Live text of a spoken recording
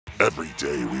Every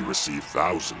day we receive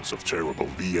thousands of terrible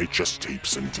VHS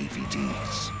tapes and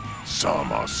DVDs.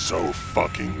 Some are so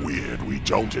fucking weird we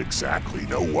don't exactly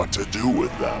know what to do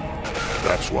with them.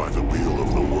 That's why the Wheel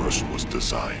of the Worst was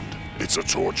designed. It's a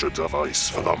torture device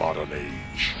for the modern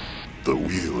age. The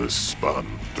wheel is spun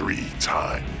 3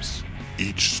 times.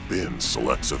 Each spin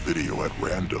selects a video at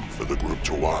random for the group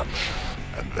to watch,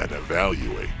 and then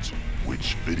evaluate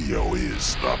which video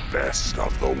is the best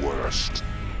of the worst.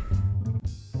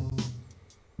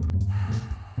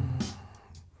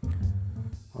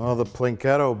 Oh, the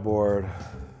Plinketto board.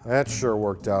 That sure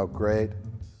worked out great.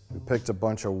 We picked a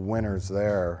bunch of winners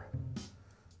there.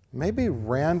 Maybe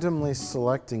randomly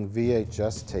selecting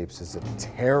VHS tapes is a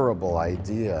terrible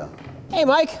idea. Hey,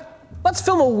 Mike, let's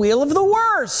film a Wheel of the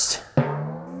Worst.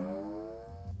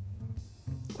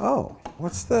 Oh,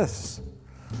 what's this?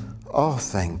 Oh,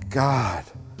 thank God.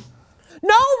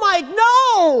 No, Mike,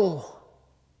 no!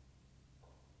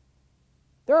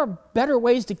 There are better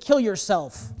ways to kill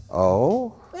yourself.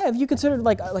 Oh? Yeah, have you considered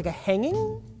like a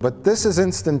hanging? But this is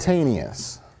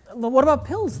instantaneous. But what about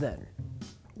pills then?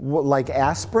 What, like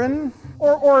aspirin?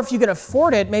 Or if you can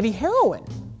afford it, maybe heroin.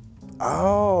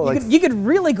 Oh, You could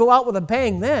really go out with a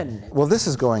bang then. Well, this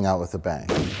is going out with a bang.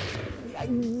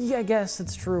 Yeah, I guess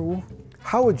it's true.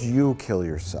 How would you kill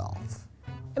yourself?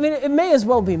 I mean, it may as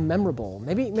well be memorable.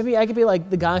 Maybe I could be like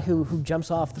the guy who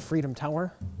jumps off the Freedom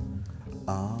Tower.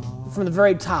 From the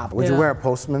very top. Would you wear a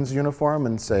postman's uniform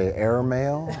and say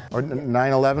airmail? Or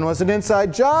 9/11 was an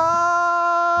inside job?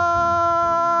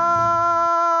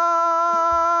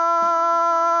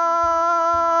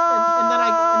 And then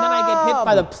I get hit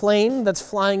by the plane that's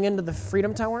flying into the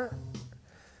Freedom Tower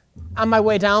on my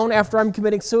way down after I'm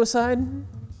committing suicide.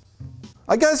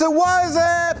 I guess it was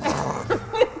it!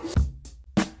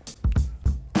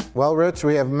 Well, Rich,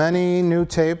 we have many new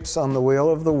tapes on the Wheel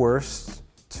of the Worst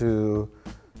to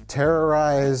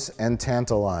terrorize and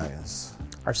tantalize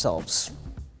Ourselves.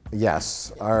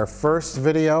 Yes, our first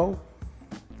video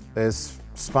is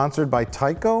sponsored by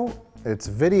Tyco. It's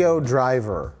Video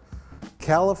Driver,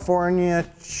 California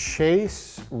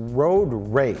Chase Road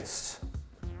Race.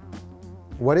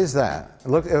 What is that?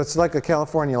 Look, it's like a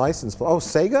California license plate. Oh,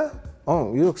 Sega?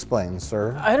 Oh, you explain,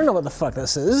 sir. I don't know what the fuck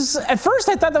this is. At first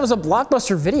I thought that was a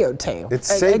Blockbuster videotape.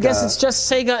 It's Sega. I guess it's just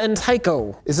Sega and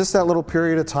Tyco. Is this that little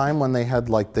period of time when they had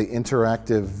like the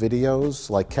interactive videos,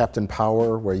 like Captain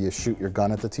Power, where you shoot your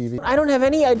gun at the TV? I don't have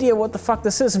any idea what the fuck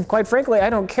this is, and quite frankly,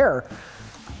 I don't care.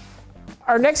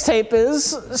 Our next tape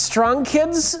is Strong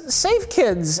Kids, Safe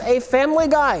Kids, a family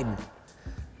guide.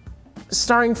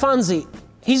 Starring Fonzie.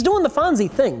 He's doing the Fonzie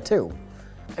thing, too.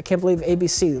 I can't believe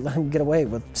ABC let him get away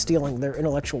with stealing their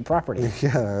intellectual property.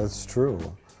 Yeah, that's true.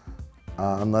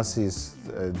 Unless he's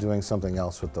doing something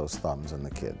else with those thumbs and the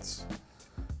kids.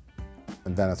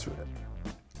 And then it's...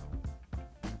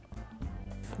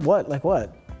 What? Like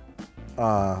what?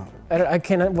 I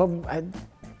can't... Well,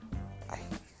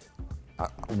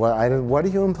 what are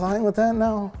you implying with that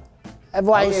now? I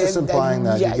well, was just implying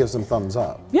that yeah. you give some thumbs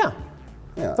up. Yeah.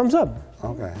 Yeah. Thumbs up.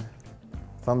 Okay.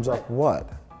 Thumbs up what?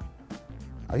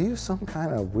 Are you some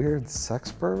kind of weird sex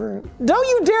pervert? Don't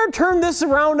you dare turn this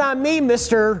around on me,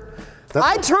 mister.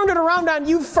 I turned it around on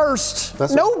you first.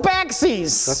 No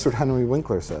backsies. That's what Henry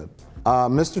Winkler said.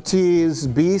 Mr. T's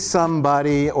be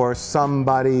somebody or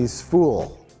somebody's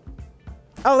fool.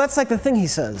 Oh, that's like the thing he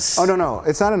says. Oh, no,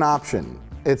 it's not an option.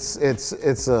 It's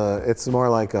more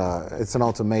like it's an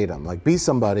ultimatum. Like be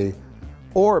somebody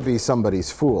or be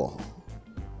somebody's fool.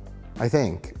 I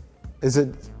think. Is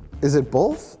it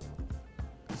both?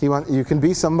 You can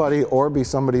be somebody or be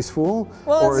somebody's fool,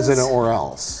 well, or is it an or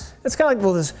else? It's kind of like,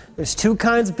 well, there's two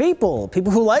kinds of people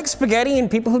who like spaghetti and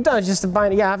people who don't. Just to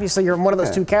bind, yeah, obviously you're in one of those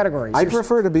two categories. I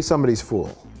prefer to be somebody's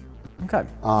fool. Okay.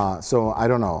 So I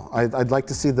don't know. I'd like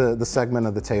to see the segment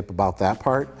of the tape about that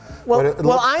part.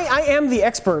 Well, I am the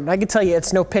expert, and I can tell you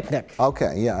it's no picnic.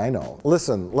 Okay, yeah, I know.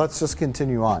 Listen, let's just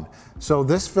continue on. So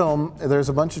this film, there's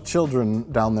a bunch of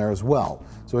children down there as well.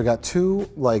 So we got 2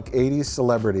 like 80s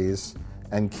celebrities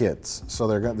and kids. So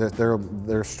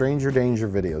they're stranger danger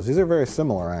videos. These are very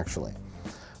similar, actually.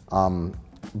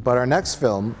 But our next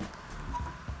film,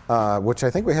 which I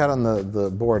think we had on the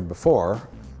board before,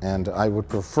 and I would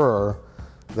prefer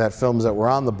that films that were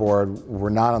on the board were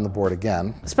not on the board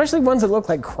again. Especially ones that look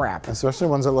like crap. Especially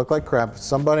ones that look like crap.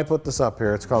 Somebody put this up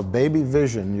here. It's called Baby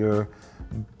Vision, your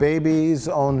baby's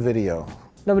own video.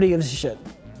 Nobody gives a shit.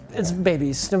 It's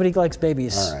babies. Nobody likes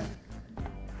babies. All right.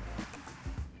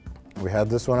 We had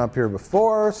this one up here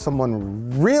before.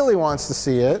 Someone really wants to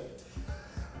see it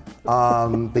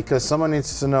because someone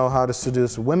needs to know how to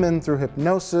seduce women through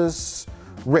hypnosis.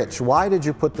 Rich, why did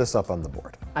you put this up on the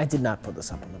board? I did not put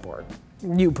this up on the board.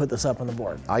 You put this up on the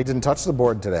board. I didn't touch the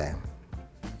board today.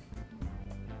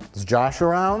 Is Josh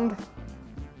around?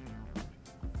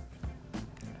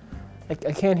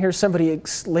 I can't hear somebody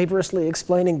laboriously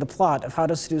explaining the plot of How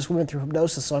to Seduce Women Through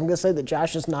Hypnosis, so I'm going to say that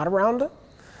Josh is not around.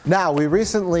 Now, we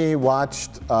recently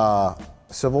watched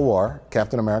Civil War,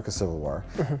 Captain America Civil War,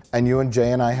 and you and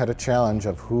Jay and I had a challenge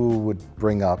of who would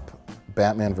bring up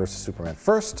Batman versus Superman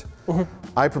first.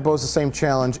 I propose the same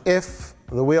challenge. If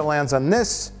the wheel lands on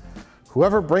this,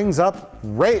 whoever brings up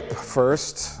rape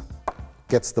first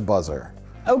gets the buzzer.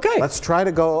 Okay. Let's try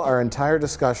to go our entire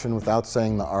discussion without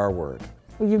saying the R word.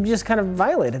 Well, you just kind of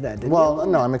violated that, didn't you? Well,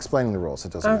 no, I'm explaining the rules.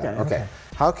 It doesn't matter. Okay.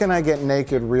 How can I get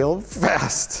naked real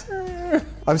fast?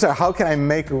 I'm sorry, how can I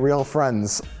make real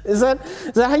friends? Is that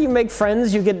how you make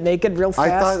friends? You get naked real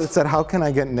fast? I thought it said, how can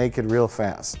I get naked real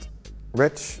fast?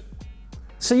 Rich?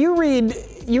 So you read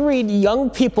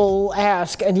young people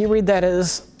ask, and you read that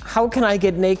as, how can I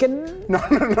get naked?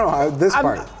 No, this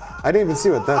part. I didn't even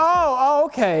see what that said. Oh,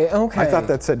 okay. I thought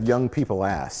that said young people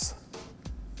ass.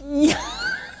 Yeah.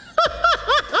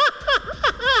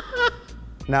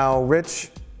 Now, Rich,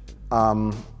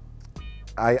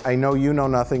 I know you know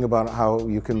nothing about how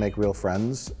you can make real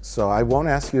friends, so I won't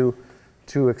ask you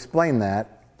to explain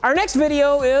that. Our next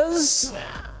video is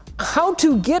How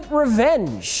to Get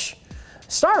Revenge,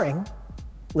 starring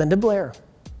Linda Blair,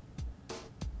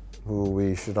 who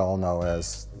we should all know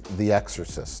as The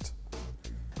Exorcist.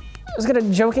 I was gonna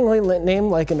jokingly name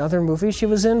like another movie she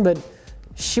was in, but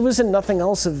she was in nothing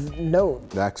else of note.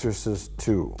 The Exorcist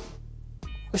 2.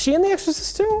 Was she in The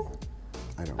Exorcist 2?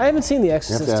 I don't know. I haven't seen The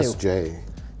Exorcist 2. You have to ask Jay.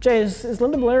 Jay, is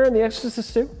Linda Blair in The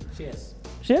Exorcist 2? She is.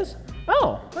 She is?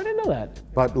 Oh, I didn't know that.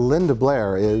 But Linda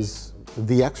Blair is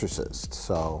The Exorcist,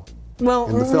 so... Well,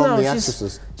 in the film no, The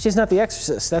Exorcist. She's not the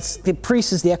Exorcist. That's the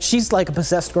priest is she's like a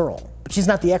possessed girl, but she's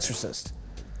not the Exorcist.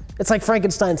 It's like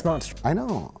Frankenstein's monster. I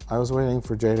know. I was waiting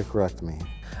for Jay to correct me.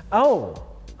 Oh.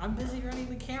 I'm busy running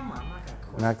the camera. I'm not gonna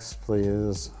correct. Next,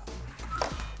 please.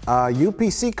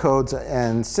 UPC codes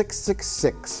and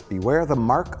 666. Beware the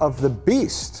mark of the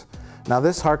beast. Now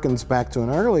this harkens back to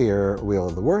an earlier Wheel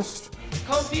of the Worst.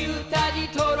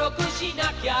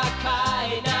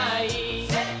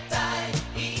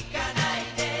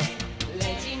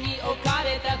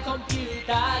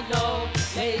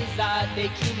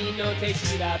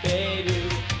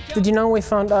 Did you know we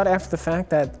found out after the fact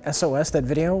that SOS, that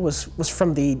video, was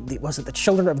from was it the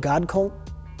Children of God cult?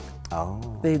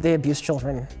 Oh. They abuse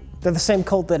children. They're the same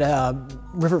cult that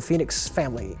River Phoenix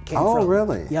family came from. Oh,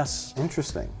 really? Yes.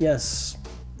 Interesting. Yes.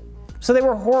 So they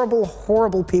were horrible,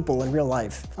 horrible people in real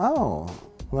life. Oh,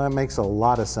 well, that makes a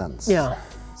lot of sense. Yeah.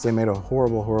 So they made a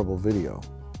horrible, horrible video.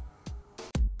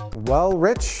 Well,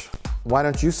 Rich, why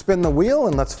don't you spin the wheel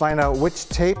and let's find out which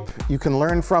tape you can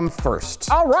learn from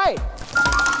first. All right.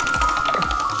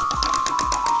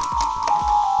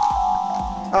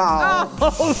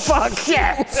 Oh, fuck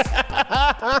it.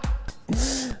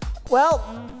 Well,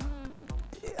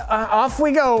 off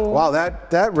we go. Wow,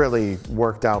 that really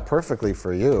worked out perfectly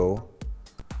for you.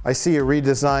 I see you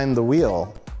redesigned the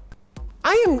wheel.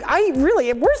 I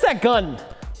really, where's that gun?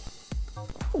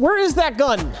 Where is that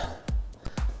gun?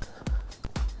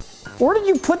 Where did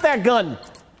you put that gun?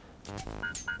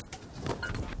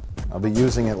 I'll be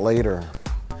using it later.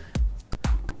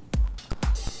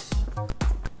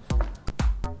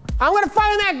 I'm gonna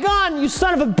find that gun, you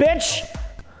son of a bitch!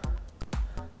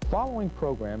 The following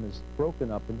program is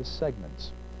broken up into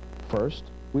segments. First,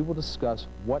 we will discuss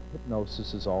what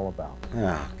hypnosis is all about.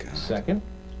 Oh, God. Second,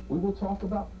 we will talk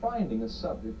about finding a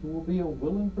subject who will be a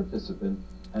willing participant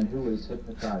and who is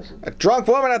hypnotizing. A drunk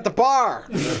woman at the bar!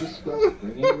 We will discuss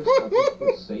bringing your subject to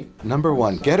a safe... Number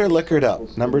 1, get her liquored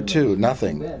up. Number 2,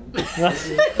 nothing. Then, Very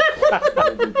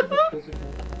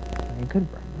good,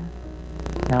 Brenda.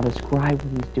 Now describe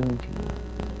what he's doing to you.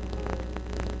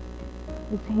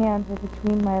 His hands are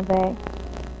between my legs.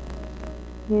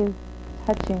 He is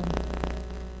touching.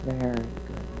 Very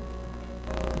good.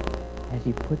 As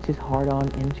he puts his heart on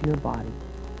into your body,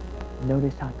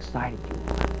 notice how excited you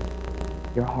are.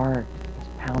 Your heart is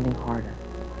pounding harder.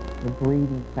 You're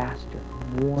breathing faster.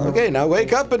 Warm. Okay, now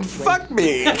wake up and fuck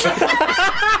me!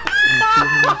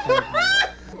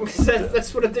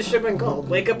 That's what this should have been called.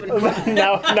 Wake up and fuck me.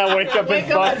 Now wake up and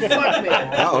fuck. Fuck me.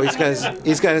 Oh,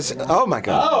 he's got his, oh my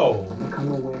God. Oh!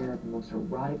 Become aware of the most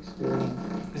erotic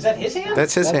experience. Is that his hand?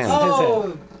 That's his hand.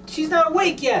 Oh! She's not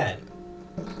awake yet.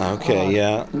 Okay,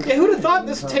 yeah. Okay, who'd have thought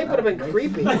this tape would have been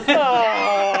creepy?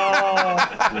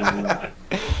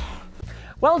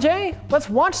 Well, Jay, let's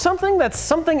watch something that's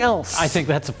something else. I think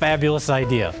that's a fabulous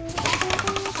idea.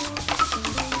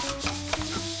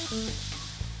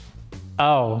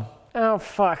 Oh. Oh,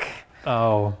 fuck.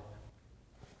 Oh.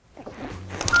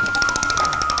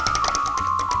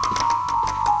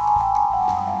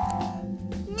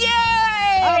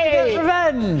 Yay!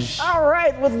 Revenge! All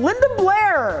right, with Linda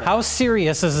Blair. How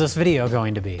serious is this video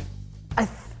going to be?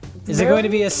 Is it going to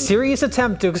be a serious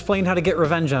attempt to explain how to get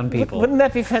revenge on people? Wouldn't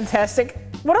that be fantastic?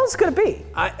 What else could it be?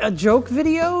 A joke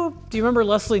video? Do you remember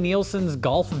Leslie Nielsen's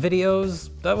golf videos?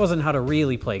 That wasn't how to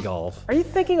really play golf. Are you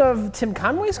thinking of Tim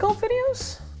Conway's golf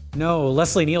videos? No,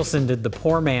 Leslie Nielsen did the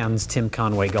poor man's Tim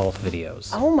Conway golf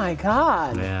videos. Oh my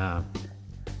God. Yeah.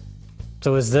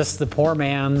 So is this the poor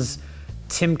man's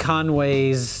Tim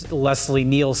Conway's Leslie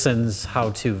Nielsen's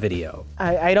how-to video?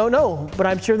 I don't know, but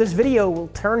I'm sure this video will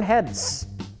turn heads.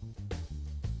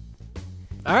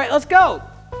 All right, let's go.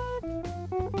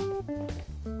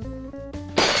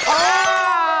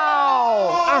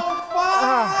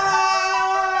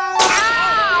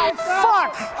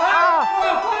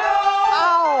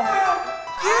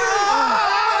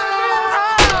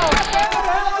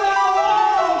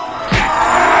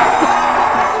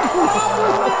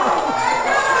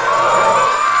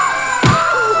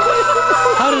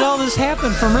 How did all this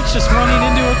happen from Rich just running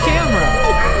into a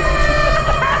camera?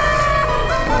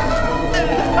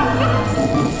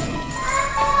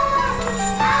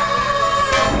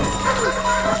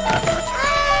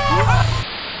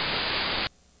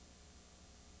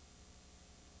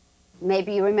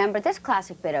 Maybe you remember this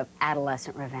classic bit of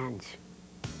adolescent revenge.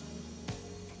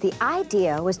 The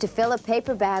idea was to fill a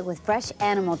paper bag with fresh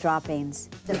animal droppings.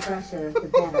 The fresher, the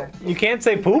better. You can't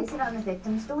say poop? Place it on the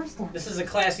victim's doorstep. This is a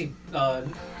classy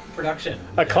production.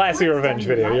 A classy revenge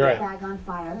video, you're right. Bag on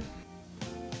fire.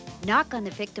 Knock on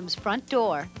the victim's front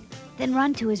door, then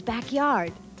run to his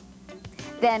backyard.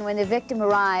 Then when the victim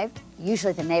arrived,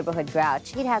 usually the neighborhood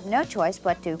grouch, he'd have no choice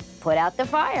but to put out the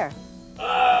fire.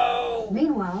 Oh!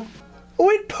 Meanwhile,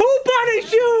 with poop on his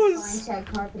shoes! shag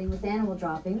carpeting with animal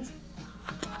droppings.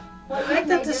 The fact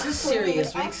that this is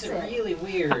serious makes it really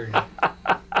weird.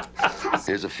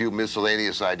 Here's a few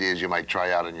miscellaneous ideas you might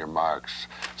try out in your marks.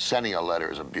 Sending a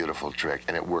letter is a beautiful trick,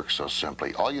 and it works so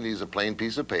simply. All you need is a plain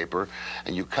piece of paper,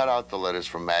 and you cut out the letters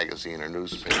from magazine or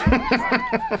newspaper.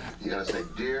 You gotta say,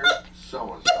 "Dear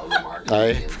so-and-so, remarks."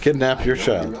 I kidnapped your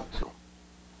child.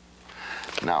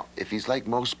 Now, if he's like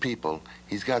most people,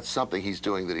 he's got something he's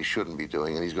doing that he shouldn't be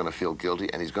doing, and he's going to feel guilty,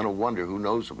 and he's going to wonder who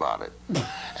knows about it.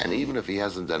 And even if he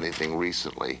hasn't done anything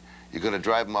recently, you're going to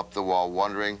drive him up the wall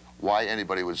wondering why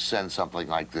anybody would send something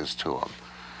like this to him.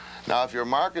 Now, if your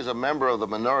mark is a member of the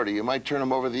minority, you might turn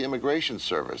him over to the Immigration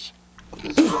Service.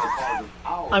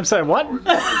 I'm sorry, what?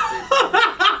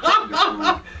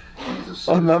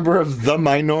 A member of the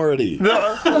minority.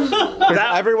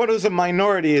 Everyone who's a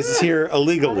minority is here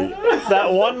illegally.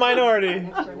 That one minority.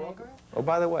 Oh,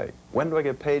 by the way, when do I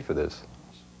get paid for this?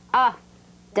 Oh,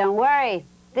 don't worry.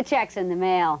 The check's in the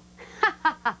mail.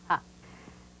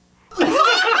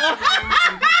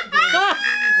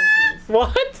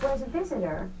 What? Was a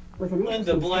visitor with an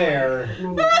Linda Blair.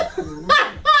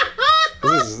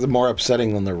 This is more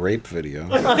upsetting than the rape video.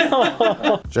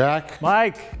 Jack,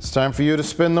 Mike, it's time for you to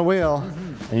spin the wheel.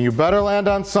 And you better land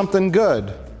on something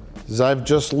good, because I've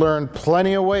just learned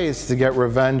plenty of ways to get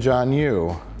revenge on you.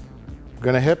 I'm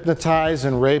gonna hypnotize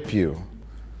and rape you.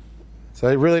 So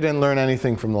I really didn't learn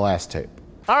anything from the last tape.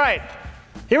 all right,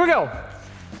 here we go.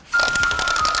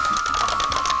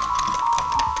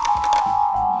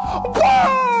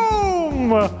 Boom!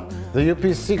 The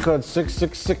UPC code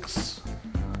 666.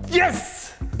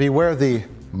 Yes! Beware the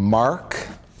mark.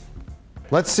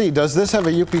 Let's see, does this have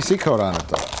a UPC code on it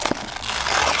though?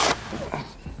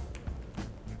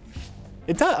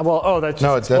 It does. Well, oh, that's just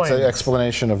No, that's an explains.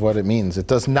 explanation of what it means. It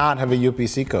does not have a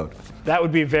UPC code. That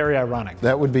would be very ironic.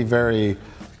 That would be very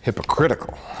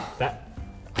hypocritical. That.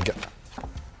 Okay.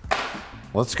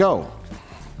 Let's go.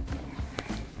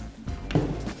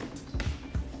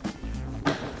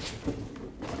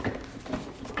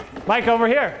 Mike, over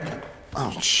here.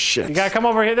 Oh shit. You gotta come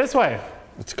over here this way.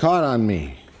 It's caught on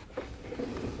me.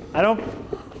 I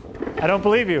don't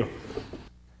believe you.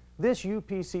 This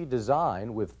UPC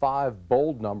design, with 5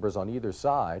 bold numbers on either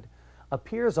side,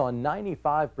 appears on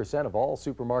 95% of all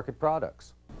supermarket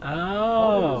products.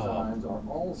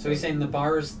 Oh. So he's saying the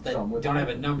bars that don't have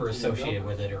a number associated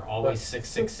with it are always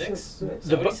 666? Is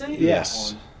that what he's saying?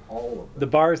 Yes. The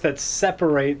bars that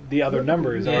separate the other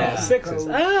numbers are all 6s.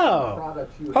 Oh.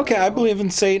 Okay, I believe in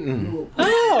Satan.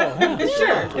 Oh.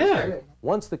 Sure, yeah.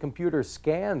 Once the computer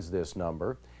scans this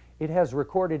number, it has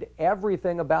recorded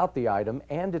everything about the item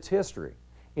and its history,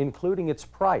 including its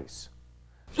price.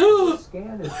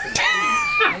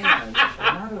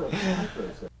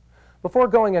 Before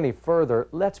going any further,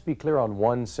 let's be clear on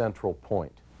one central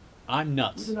point. I'm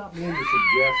nuts. We do not mean to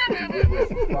suggest that you give this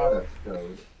product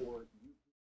code or...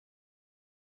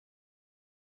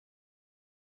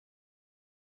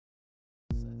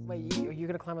 Wait, are you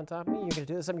gonna climb on top of me? You're gonna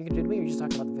do something you can do to me, or you're just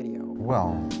talking about the video?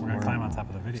 Well, We're gonna climb on top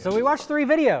of the video. So we watched 3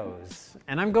 videos,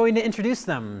 and I'm going to introduce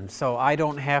them so I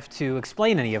don't have to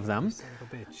explain any of them. Son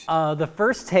of a bitch. The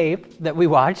first tape that we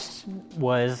watched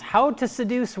was How to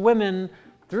Seduce Women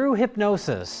Through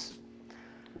Hypnosis.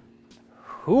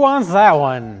 Who wants that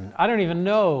one? I don't even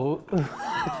know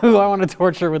who I want to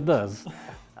torture with this.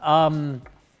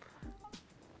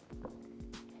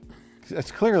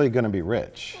 it's clearly going to be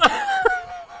Rich.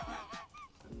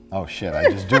 Oh shit, I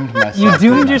just doomed myself. You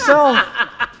doomed yourself.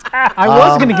 I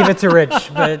was going to give it to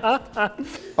Rich, but...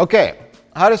 Okay,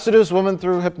 How to Seduce Women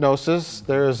Through Hypnosis.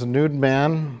 There's a nude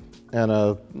man and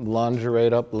a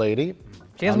lingerie up lady.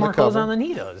 She has more clothes on than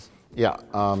he does. Yeah.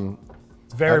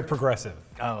 It's very progressive.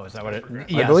 Oh, is that what it...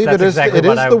 I believe it is. Exactly it is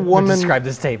what I the would woman. describe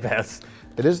this tape as.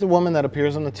 It is the woman that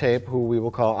appears on the tape, who we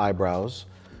will call Eyebrows,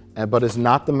 but is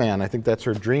not the man. I think that's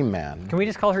her dream man. Can we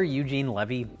just call her Eugene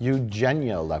Levy?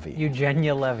 Eugenia Levy.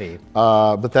 Eugenia Levy.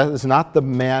 But that is not the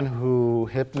man who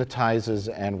hypnotizes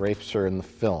and rapes her in the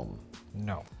film.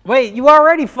 No. Wait, you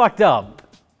already fucked up.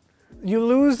 You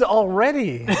lose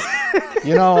already.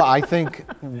 You know, I think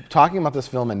talking about this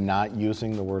film and not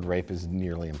using the word rape is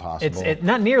nearly impossible. It's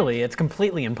not nearly, it's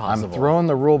completely impossible. I'm throwing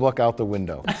the rule book out the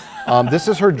window. This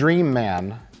is her dream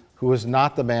man, who is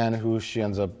not the man who she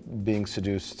ends up being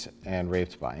seduced and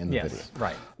raped by in the video.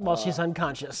 Right. While she's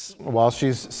unconscious. While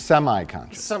she's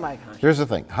semi-conscious. Semi-conscious. Here's the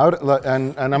thing.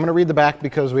 And I'm going to read the back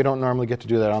because we don't normally get to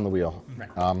do that on the wheel.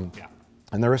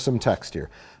 And there is some text here.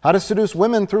 How to Seduce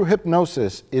Women Through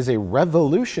Hypnosis is a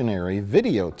revolutionary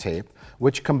videotape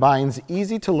which combines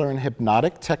easy-to-learn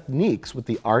hypnotic techniques with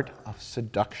the art of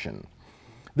seduction.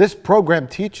 This program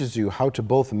teaches you how to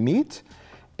both meet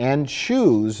and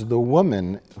choose the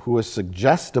woman who is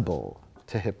suggestible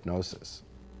to hypnosis.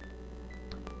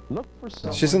 Look for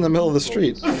someone. She's in the middle of the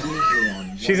street.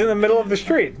 She's in the middle of the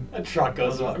street. A truck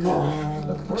goes up.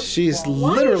 She's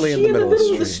literally in the middle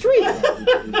of the street.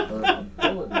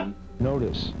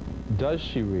 Notice, does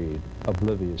she read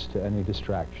oblivious to any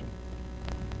distraction?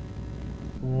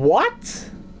 What?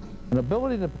 An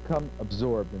ability to become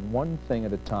absorbed in one thing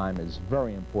at a time is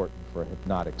very important for a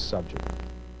hypnotic subject.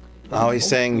 Oh, he's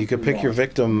saying you could pick your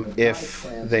victim if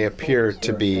they appear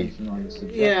to be,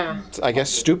 I guess,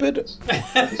 stupid.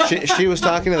 She was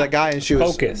talking to that guy and she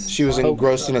was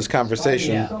engrossed in his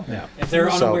conversation. Yeah. If they're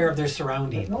unaware of their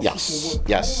surroundings. Yes.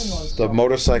 The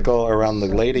motorcycle around the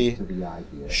lady,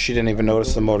 she didn't even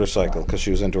notice the motorcycle because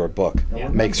she was into her book.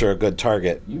 Makes her a good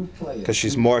target because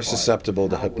she's more susceptible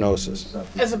to hypnosis.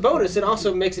 As a bonus, it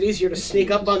also makes it easier to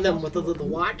sneak up on them with the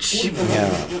watch.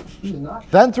 Yeah.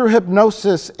 Then through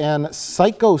hypnosis and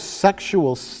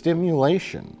psychosexual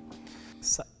stimulation.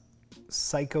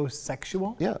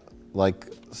 Psychosexual? Yeah, like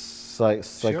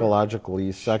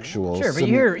psychologically sexual. Sure, but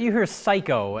you hear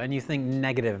psycho and you think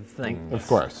negative things. Of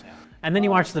course. And then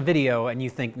you watch the video and you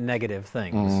think negative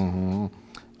things.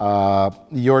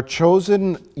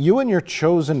 You and your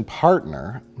chosen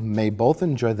partner may both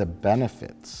enjoy the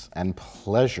benefits and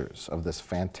pleasures of this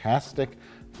fantastic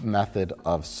method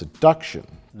of seduction.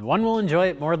 One will enjoy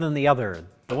it more than the other.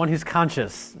 The one who's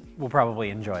conscious will probably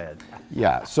enjoy it.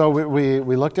 Yeah, so we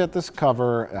looked at this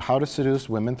cover, How to Seduce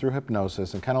Women Through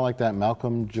Hypnosis, and kind of like that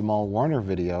Malcolm Jamal Warner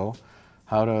video,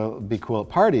 How to Be Cool at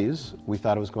Parties, we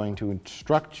thought it was going to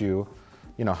instruct you,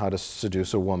 how to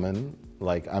seduce a woman.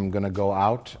 Like, I'm going to go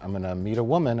out, I'm going to meet a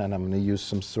woman, and I'm going to use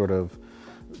some sort of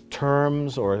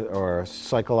terms or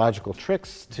psychological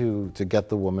tricks to get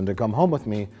the woman to come home with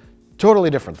me. Totally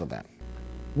different than that.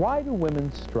 Why do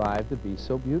women strive to be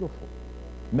so beautiful?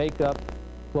 Makeup,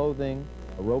 clothing,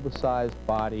 aerobicized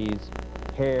bodies,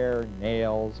 hair,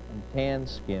 nails, and tan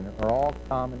skin are all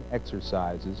common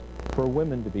exercises for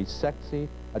women to be sexy,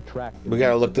 attractive. We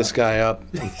gotta look this guy up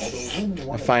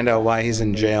and find out why he's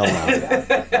in jail now.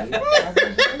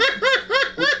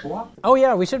 Oh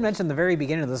yeah, we should mention the very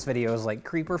beginning of this video is like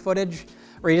creeper footage,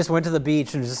 where he just went to the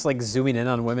beach and was just like zooming in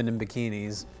on women in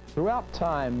bikinis. Throughout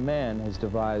time, man has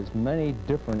devised many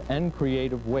different and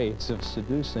creative ways of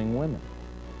seducing women.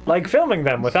 Like filming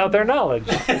them without their knowledge.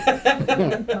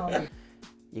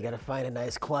 You gotta find a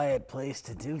nice quiet place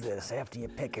to do this after you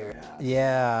pick her.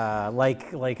 Yeah,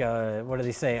 like a, what do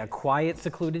they say? A quiet,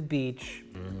 secluded beach.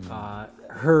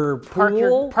 Her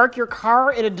pool. Park your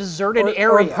car in a deserted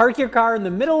area. Or park your car in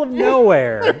the middle of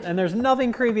nowhere, and there's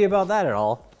nothing creepy about that at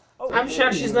all. I'm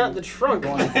shocked she's not in the trunk.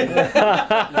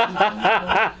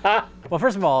 Well,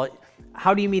 first of all,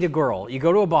 how do you meet a girl? You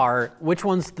go to a bar, which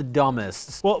one's the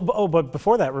dumbest? Well, but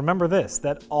before that, remember this,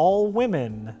 that all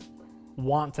women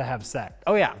want to have sex.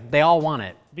 Oh yeah, they all want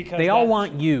it. Because they all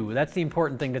want you. That's the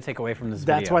important thing to take away from this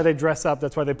video. That's why they dress up,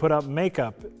 that's why they put up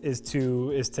makeup, is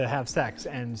to have sex.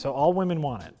 And so all women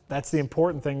want it. That's the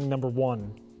important thing, number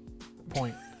 1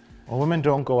 point. Well, women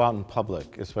don't go out in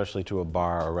public, especially to a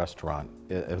bar or restaurant,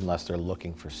 unless they're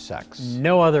looking for sex.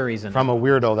 No other reason. From a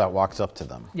weirdo that walks up to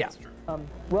them. Yeah.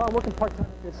 Well, I'm working part-time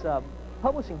at this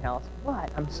publishing house,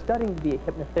 but I'm studying to be a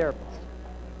hypnotherapist.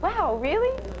 Wow,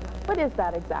 really? What is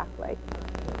that exactly?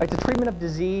 It's a treatment of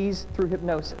disease through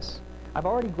hypnosis. I've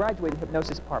already graduated the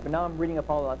hypnosis part, but now I'm reading up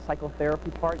all the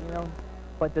psychotherapy part, you know?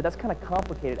 But that's kind of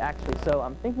complicated, actually, so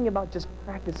I'm thinking about just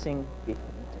practicing being a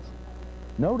hypnotist.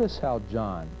 Notice how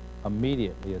John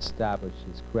immediately established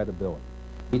his credibility.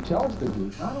 He tells the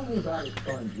group not only about his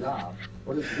current job,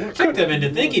 but his work. Trick them into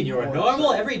thinking you're a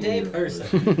normal, everyday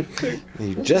person.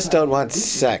 You just don't want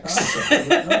sex.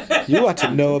 You ought to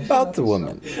know about the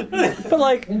woman. But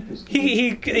like,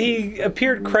 he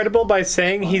appeared credible by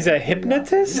saying he's a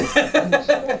hypnotist?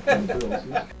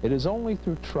 It is only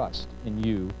through trust in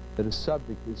you that a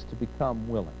subject is to become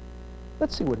willing.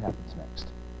 Let's see what happens next.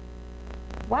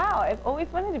 Wow, I've always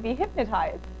wanted to be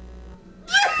hypnotized.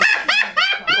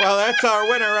 Well, that's our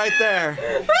winner right there.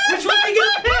 Which one are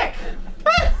you gonna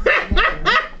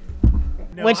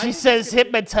pick? When she says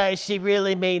hypnotized, she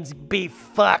really means be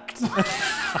fucked.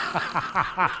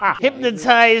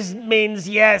 Hypnotized means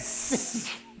yes.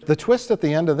 The twist at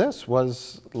the end of this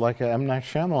was like a M. Night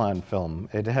Shyamalan film.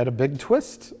 It had a big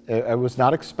twist. I was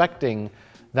not expecting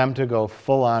them to go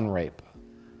full-on rape.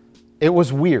 It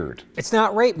was weird. It's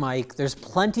not rape, Mike. There's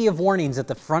plenty of warnings at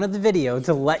the front of the video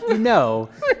to let you know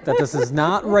that this is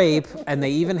not rape, and they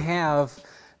even have,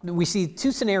 we see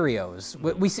 2 scenarios.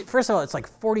 We see, first of all, it's like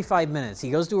 45 minutes.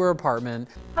 He goes to her apartment.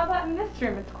 How about in this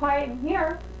room? It's quiet in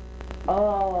here.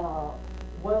 Well,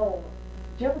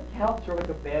 do you have a couch or like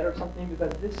a bed or something?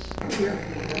 Because this here...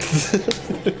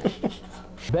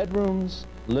 Bedrooms,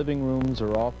 living rooms,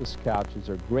 or office couches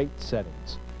are great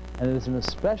settings, and it is an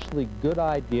especially good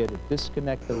idea to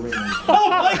disconnect the ring. Oh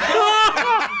my God!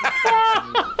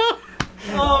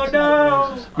 Oh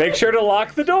no! Make sure to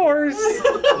lock the doors.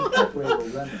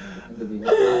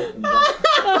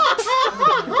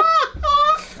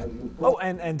 Oh,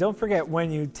 and don't forget,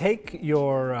 when you take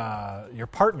your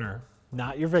partner,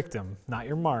 not your victim, not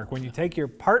your mark, when you take your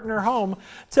partner home,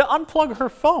 to unplug her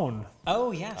phone.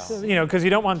 Oh, yes. You know, because you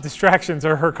don't want distractions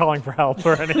or her calling for help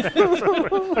or anything.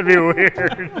 That'd be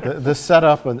weird. The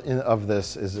setup of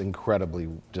this is incredibly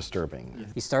disturbing.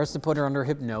 He starts to put her under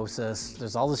hypnosis.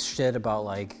 There's all this shit about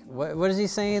like, what is he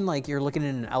saying? Like you're looking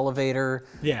in an elevator,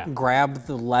 yeah. Grab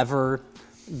the lever,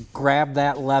 grab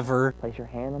that lever. Place your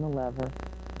hand on the lever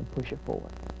and push it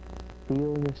forward.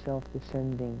 Feel yourself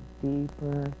descending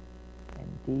deeper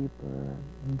and deeper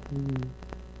into you.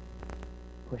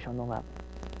 Push on the lever.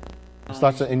 It's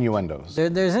lots of innuendos.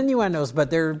 There's innuendos, but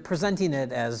they're presenting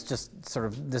it as just sort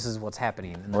of, this is what's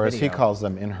happening in the Or as video. he calls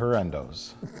them,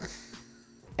 innuendos.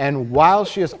 And while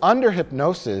she is under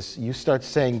hypnosis, you start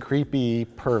saying creepy,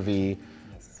 pervy,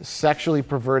 sexually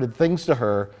perverted things to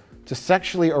her to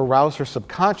sexually arouse her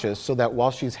subconscious so that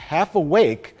while she's half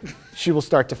awake, she will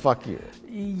start to fuck you.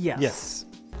 Yes. Yes.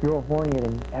 You're hornier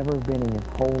than you've ever been in your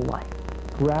whole life.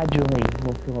 Gradually, you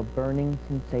will feel a burning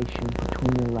sensation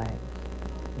between your legs.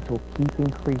 It will keep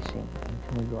increasing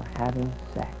until you are having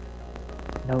sex.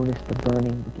 Notice the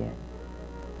burning begin.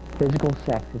 Physical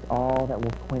sex is all that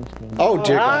will quench the Oh,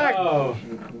 dear God. Oh.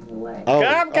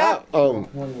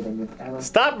 Oh.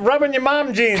 Stop rubbing your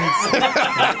mom jeans. And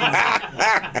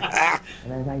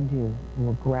as I do, you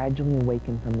will gradually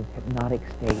awaken from this hypnotic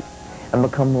state and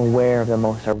become aware of the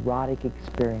most erotic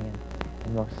experience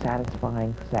and most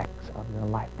satisfying sex of your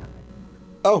lifetime.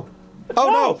 Oh. Oh,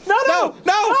 no. No, no. No.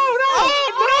 No. Oh, no.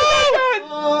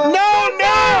 Oh, no. No,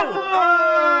 no.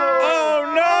 Oh,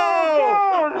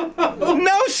 no.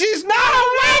 No, she's not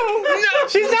awake. No.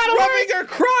 She's not rubbing her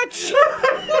crotch.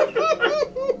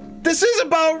 This is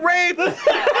about rape. This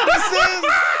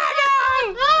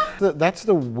is... That's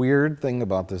the weird thing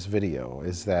about this video,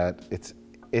 is that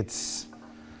it's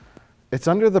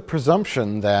under the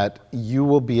presumption that you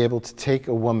will be able to take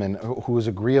a woman who is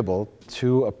agreeable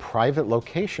to a private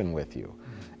location with you.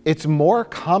 It's more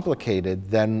complicated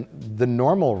than the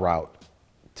normal route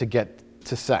to get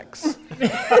to sex. Do you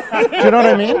know what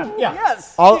I mean? Yeah.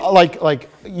 Yes. Like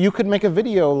you could make a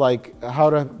video like how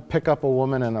to pick up a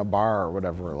woman in a bar or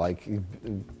whatever. Like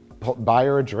buy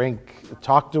her a drink,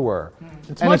 talk to her.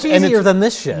 It's much easier than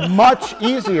this shit. Much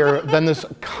easier than this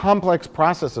complex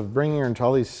process of bringing her into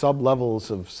all these sub-levels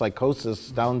of psychosis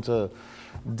down to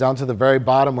the very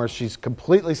bottom where she's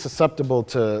completely susceptible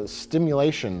to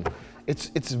stimulation.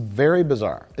 It's very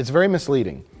bizarre. It's very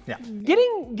misleading. Yeah.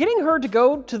 Getting her to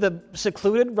go to the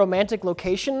secluded romantic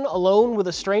location alone with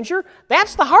a stranger,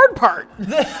 that's the hard part.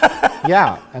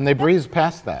 Yeah, and they breeze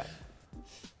past that.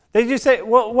 They just say,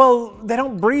 well, they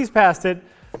don't breeze past it.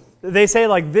 They say,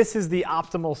 like, this is the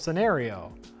optimal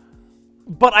scenario.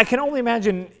 But I can only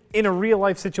imagine in a real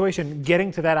life situation,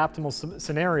 getting to that optimal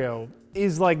scenario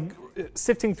is like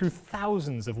sifting through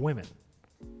thousands of women.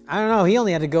 I don't know, he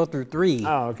only had to go through 3.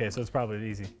 Oh, okay, so it's probably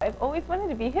easy. I've always wanted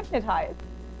to be hypnotized.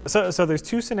 So there's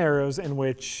 2 scenarios in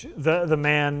which the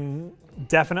man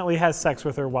definitely has sex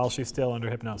with her while she's still under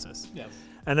hypnosis. Yes.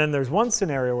 And then there's one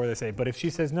scenario where they say, but if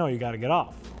she says no, you got to get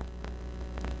off.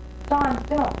 Don,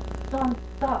 stop. Don,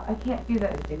 stop. I can't do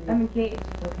that. I'm engaged.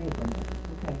 It's okay, Brenda.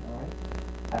 It's okay, all right?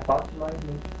 I thought you might have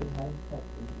been having sex.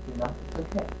 If you're not, it's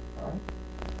okay, all right?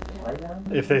 Lie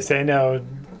down. If they say no,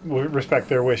 we respect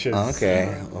their wishes.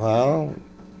 Okay, well,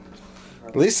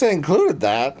 at least they included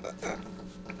that.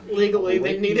 Legally,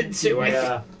 they needed to, I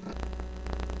think.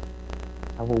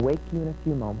 I will wake you in a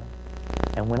few moments,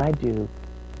 and when I do,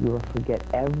 you will forget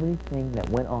everything that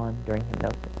went on during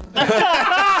hypnosis.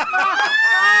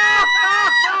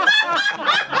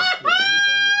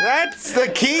 That's the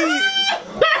key.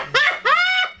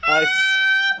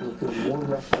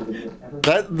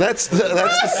 That's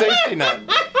the safety net.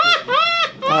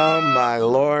 Oh my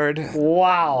lord!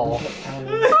 Wow.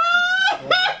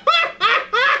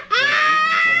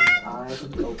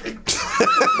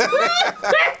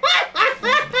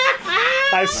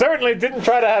 I certainly didn't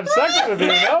try to have sex with you,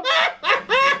 no?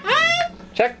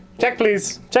 Check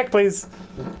please. Check please.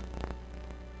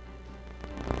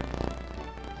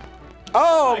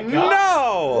 Oh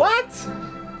no! What?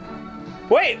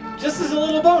 Wait. Just as a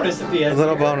little bonus at the end. A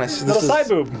little bonus. Little side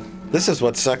boob. This is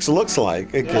what sex looks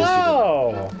like. In case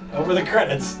Oh. Over the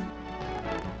credits.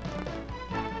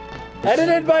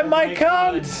 Edited by Mike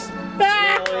Combs.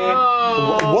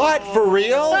 What? For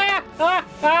real?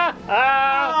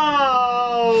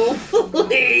 Oh,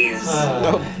 please.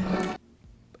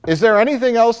 Is there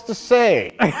anything else to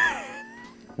say?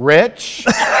 Rich?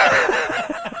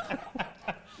 A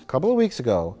couple of weeks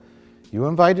ago, you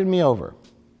invited me over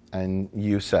and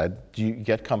you said, you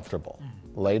get comfortable,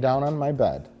 lay down on my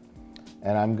bed,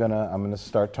 and I'm gonna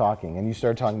start talking. And you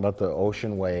started talking about the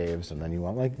ocean waves, and then you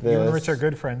went like this. You and Rich are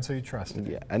good friends, so you trusted.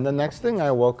 Yeah, and the next thing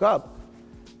I woke up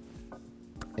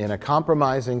in a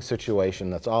compromising situation,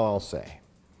 that's all I'll say.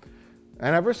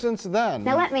 And ever since then...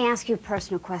 Now let me ask you a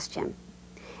personal question.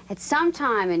 At some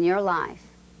time in your life,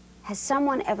 has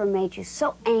someone ever made you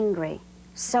so angry,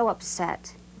 so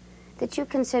upset, that you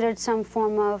considered some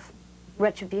form of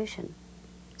retribution,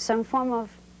 some form of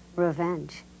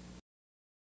revenge?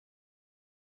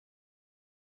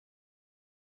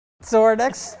 So our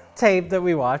next tape that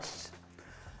we watched,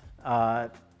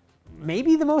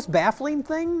 maybe the most baffling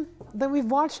thing that we've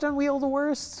watched on Wheel of the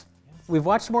Worst. We've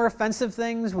watched more offensive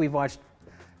things, we've watched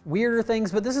weirder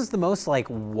things, but this is the most like,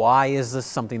 why is this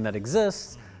something that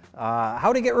exists?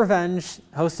 How to Get Revenge,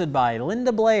 hosted by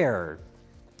Linda Blair.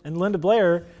 And Linda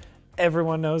Blair,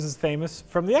 everyone knows, is famous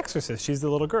from The Exorcist. She's the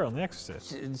little girl in The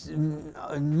Exorcist. She's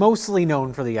mostly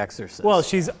known for The Exorcist. Well,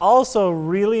 she's also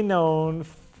really known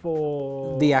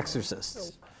for... The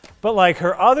Exorcist. But like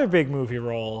her other big movie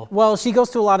role... Well, she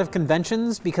goes to a lot of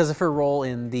conventions because of her role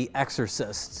in The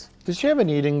Exorcist. Does she have an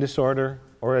eating disorder?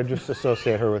 Or I just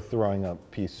associate her with throwing up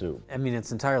pea soup? I mean,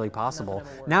 it's entirely possible.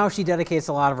 Now she dedicates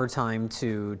a lot of her time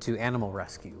to animal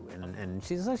rescue, and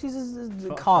she's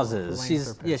causes.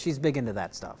 She's big into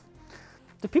that stuff.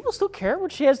 Do people still care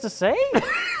what she has to say?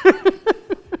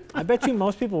 I bet you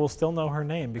most people will still know her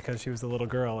name because she was the little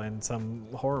girl in some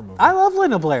horror movie. I love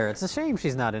Linda Blair. It's a shame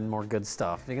she's not in more good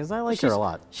stuff because I like her a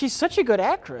lot. She's such a good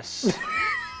actress.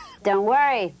 Don't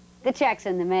worry, the check's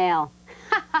in the mail.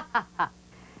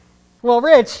 Well,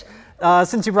 Rich,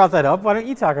 since you brought that up, why don't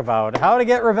you talk about How to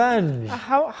Get Revenge?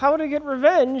 How to Get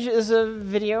Revenge is a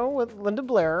video with Linda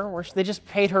Blair where they just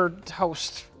paid her to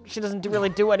host. She doesn't really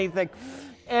do anything.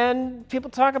 And people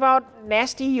talk about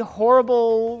nasty,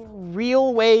 horrible,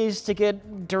 real ways to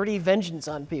get dirty vengeance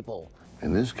on people.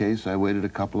 In this case, I waited a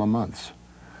couple of months.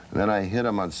 Then I hit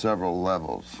him on several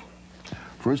levels.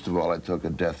 First of all, I took a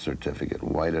death certificate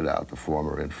and whited out the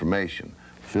former information,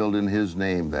 filled in his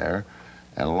name there,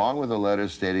 and along with a letter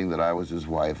stating that I was his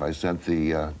wife, I sent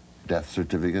the death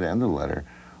certificate and the letter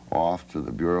off to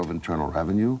the Bureau of Internal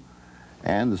Revenue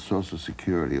and the Social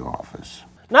Security office.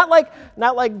 Not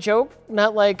like joke,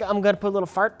 not like I'm gonna put a little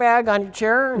fart bag on your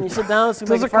chair and you sit down and it's gonna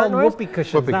Those make are a fart called noise. whoopee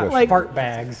cushions, Whoopee not cushions. like fart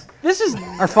bags. This is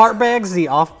Are fart bags the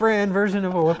off-brand version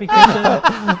of a whoopee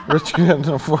cushion? Rich couldn't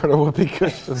afford a whoopee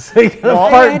cushion.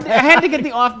 I had to get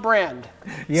the off-brand.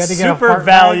 You had to get a Super fart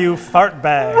value fart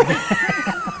bag.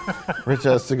 Rich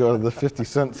has to go to the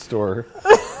 50-cent store.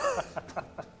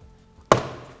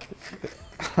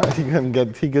 he couldn't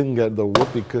get the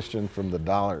whoopee cushion from the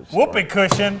dollar store. Whoopee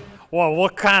cushion? Well,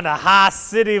 what kind of high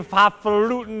city,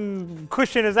 highfalutin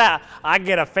cushion is that? I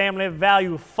get a family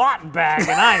value fart bag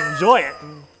and I enjoy it.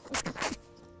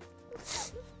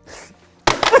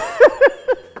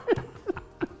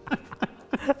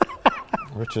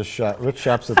 Rich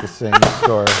shops at the same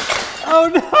store. Oh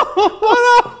no!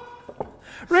 Oh no!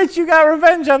 Rich, you got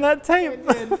revenge on that tape.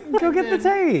 Go get the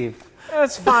tape.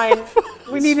 That's fine.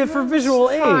 We need it for visual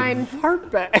aid. Fine.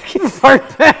 Fart bag.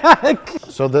 Fart bag.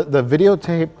 So the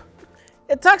videotape,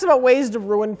 It talks about ways to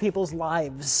ruin people's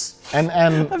lives. and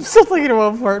I'm still thinking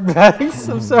about fart bags.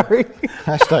 I'm sorry.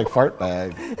 hashtag fart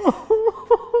bag.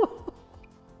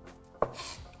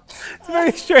 It's a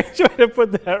very strange way to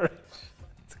put that, Rich.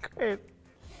 It's great.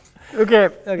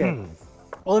 Okay.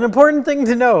 Well, an important thing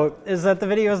to note is that the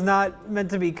video is not meant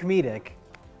to be comedic.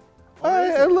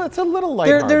 It's a little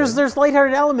lighthearted. There's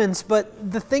lighthearted elements,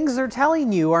 but the things they're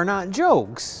telling you are not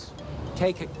jokes.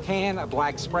 Take a can of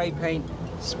black spray paint,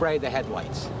 spray the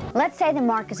headlights. Let's say that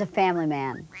Mark is a family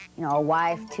man. You know, a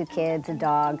wife, 2 kids, a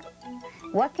dog.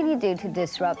 What can you do to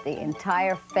disrupt the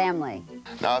entire family?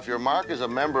 Now, if your Mark is a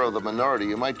member of the minority,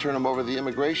 you might turn him over to the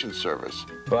Immigration Service.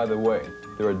 By the way,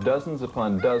 there are dozens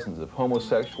upon dozens of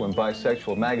homosexual and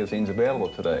bisexual magazines available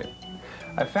today.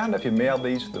 I found if you mail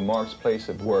these to the Mark's place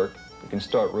of work, you can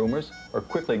start rumors or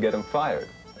quickly get him fired.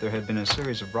 There had been a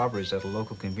series of robberies at a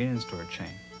local convenience store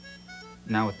chain.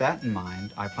 Now, with that in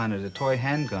mind, I planted a toy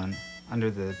handgun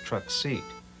under the truck's seat,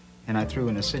 and I threw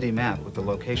in a city map with the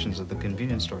locations of the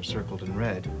convenience store circled in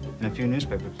red and a few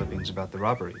newspaper clippings about the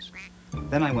robberies.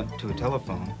 Then I went to a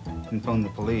telephone and phoned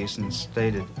the police and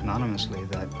stated anonymously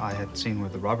that I had seen where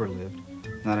the robber lived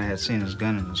and that I had seen his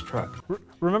gun in his truck.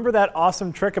 Remember that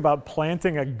awesome trick about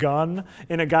planting a gun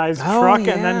in a guy's truck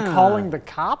and then calling the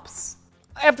cops?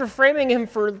 After framing him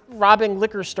for robbing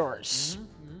liquor stores.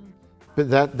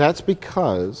 But that's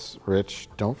because, Rich,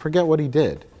 don't forget what he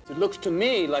did. It looks to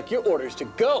me like your orders to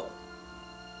go.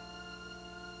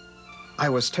 I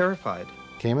was terrified.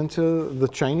 Came into the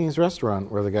Chinese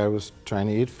restaurant where the guy was trying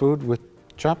to eat food with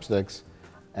chopsticks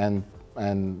and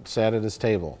sat at his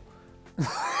table.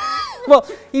 Well,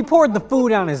 he poured the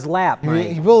food on his lap,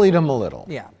 right? He bullied him a little.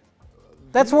 Yeah.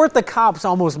 That's worth the cops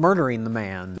almost murdering the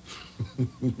man.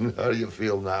 How do you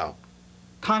feel now?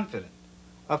 Confident.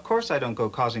 Of course I don't go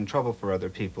causing trouble for other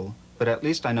people, but at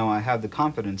least I know I have the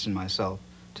confidence in myself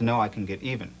to know I can get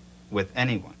even with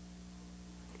anyone.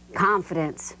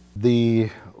 Confidence. The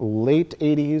late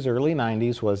 80s, early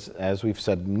 90s was, as we've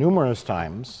said numerous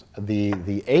times,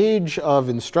 the age of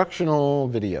instructional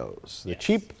videos.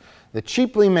 The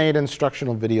cheaply made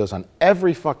instructional videos on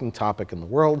every fucking topic in the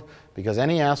world, because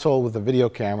any asshole with a video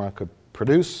camera could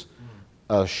produce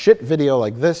a shit video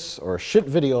like this or a shit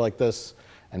video like this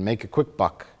and make a quick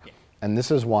buck. And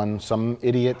this is one, some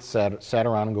idiot sat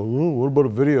around and go, "Ooh, what about a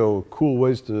video, cool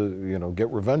ways to get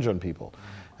revenge on people."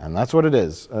 And that's what it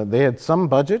is. They had some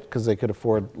budget because they could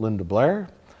afford Linda Blair.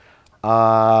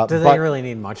 Do they really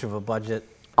need much of a budget?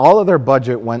 All of their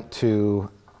budget went to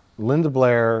Linda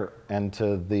Blair and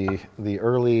to the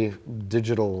early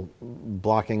digital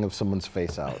blocking of someone's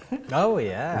face out. Oh,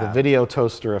 yeah. The video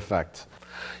toaster effect.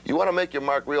 You want to make your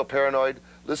Mark real paranoid?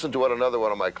 Listen to what another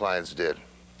one of my clients did.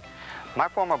 My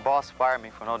former boss fired me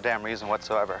for no damn reason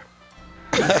whatsoever.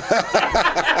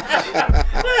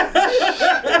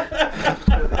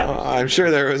 I'm sure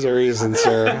there was a reason,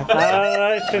 sir.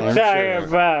 I'm talking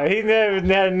about. He never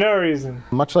had no reason.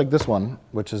 Much like this one,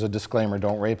 which is a disclaimer,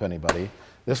 don't rape anybody.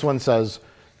 This one says,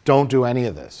 don't do any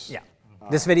of this. Yeah.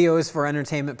 This video is for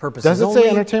entertainment purposes Does it only. say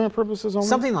entertainment purposes only?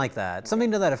 Something like that.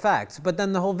 Something to that effect. But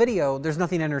then the whole video, there's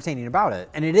nothing entertaining about it.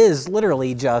 And it is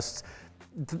literally just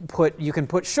you can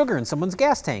put sugar in someone's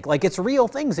gas tank. Like, it's real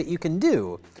things that you can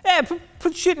do. Yeah,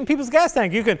 put shit in people's gas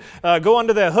tank. You can go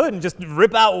under their hood and just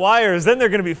rip out wires. Then they're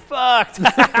going to be fucked.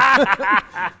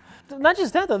 Not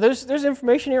just that, though. There's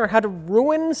information here on how to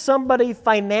ruin somebody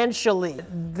financially.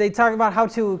 They talk about how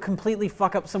to completely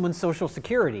fuck up someone's social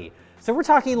security. So we're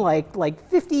talking like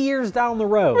 50 years down the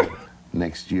road.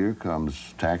 Next year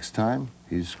comes tax time.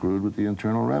 He's screwed with the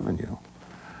Internal Revenue.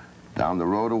 Down the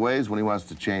road a ways, when he wants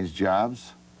to change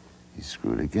jobs, he's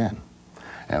screwed again.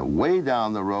 And way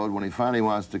down the road, when he finally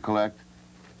wants to collect,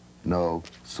 no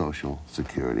Social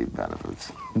Security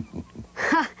benefits.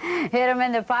 Hit him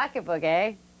in the pocketbook,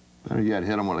 eh? Better yet,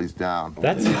 hit him while he's down.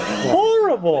 That's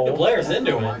horrible. The Blair's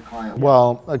into it.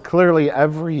 Well, clearly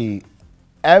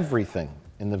everything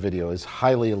in the video is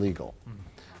highly illegal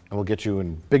and will get you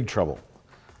in big trouble.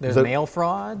 There's mail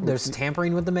fraud. There's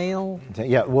tampering with the mail.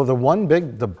 Yeah, well,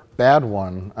 the bad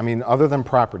one, I mean, other than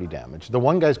property damage, the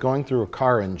one guy's going through a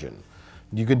car engine.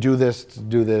 You could do this to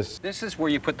do this. This is where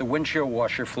you put the windshield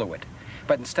washer fluid.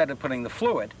 But instead of putting the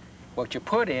fluid, what you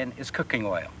put in is cooking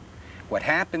oil. What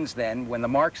happens then, when the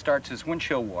Mark starts his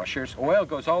windshield washers, oil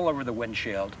goes all over the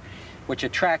windshield, which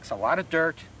attracts a lot of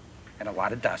dirt and a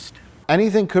lot of dust.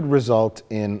 Anything could result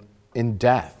in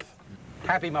death.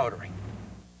 Happy motoring.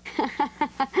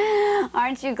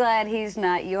 Aren't you glad he's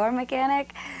not your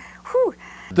mechanic? Whew.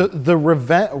 The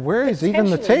revenge, where is even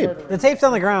the tape? The tape's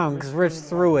on the ground because Rich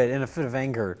threw it in a fit of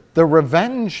anger. The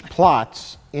revenge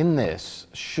plots in this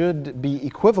should be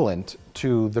equivalent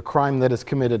to the crime that is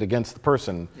committed against the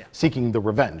person seeking the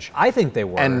revenge. I think they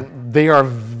were. And they are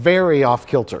very off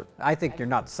kilter. I think you're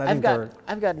nuts. I've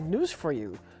got news for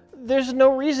you. There's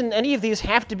no reason any of these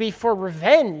have to be for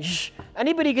revenge.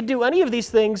 Anybody could do any of these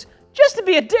things just to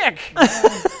be a dick.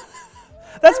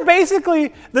 That's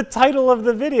basically the title of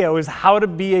the video, is how to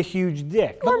be a huge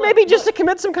dick. Or maybe just to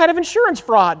commit some kind of insurance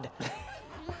fraud.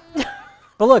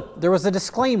 But look, there was a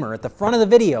disclaimer at the front of the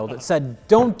video that said,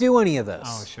 don't do any of this.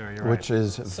 Oh, sure, you're right. Which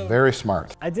is very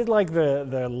smart. I did like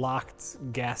the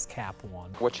locked gas cap one.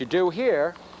 What you do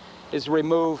here is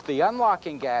remove the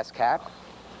unlocking gas cap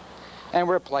and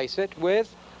replace it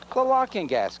with the locking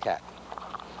gas cap.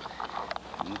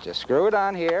 You just screw it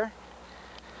on here,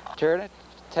 turn it,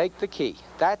 take the key.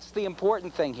 That's the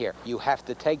important thing here. You have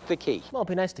to take the key. Well, it'd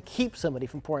be nice to keep somebody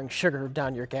from pouring sugar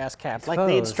down your gas cap, like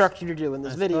they instruct you to do in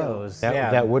this video.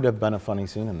 That would have been a funny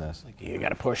scene in this. Like, you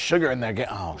gotta pour sugar in there.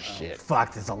 Oh, shit.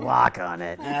 Fuck, there's a lock on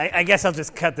it. I guess I'll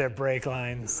just cut their brake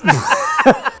lines.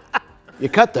 You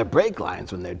cut their brake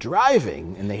lines when they're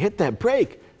driving and they hit that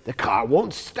brake, the car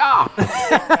won't stop.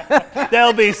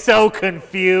 They'll be so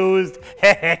confused.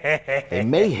 They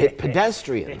may hit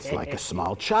pedestrians like a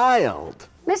small child.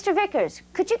 Mr. Vickers,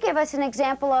 could you give us an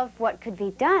example of what could be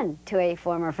done to a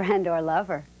former friend or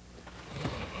lover?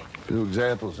 A few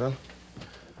examples, huh?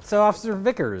 So Officer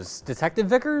Vickers, Detective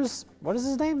Vickers, what is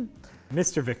his name?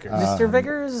 Mr. Vickers. Mr.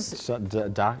 Vickers?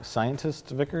 Scientist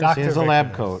Vickers? Dr. He has a Vickers.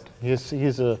 lab coat. He has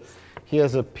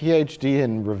a PhD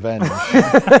in revenge.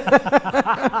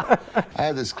 I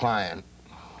had this client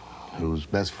whose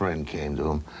best friend came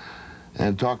to him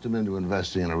and talked him into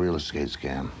investing in a real estate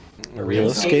scam. A real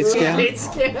estate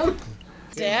scam?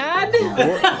 Dad?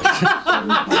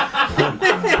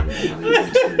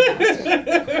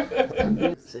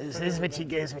 This is what you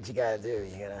gotta do.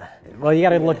 Well, you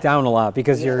gotta look down a lot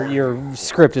because your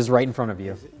script is right in front of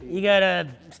you. You gotta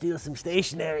steal some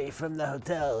stationery from the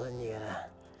hotel, and you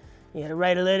gotta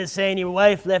write a letter saying your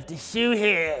wife left a shoe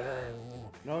here.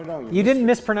 No. You didn't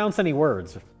mispronounce any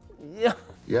words. Yeah.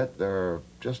 Yet there are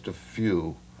just a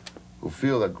few who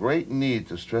feel a great need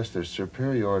to stress their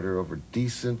superiority over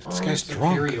decent... This guy's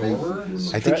drunk.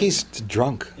 I think he's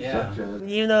drunk. Yeah.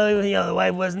 Even though the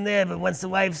wife wasn't there, but once the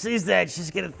wife sees that,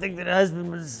 she's gonna think that her husband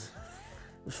was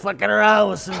fucking around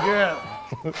with some girl.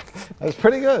 That's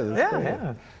pretty good.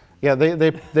 Yeah,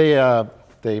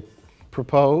 they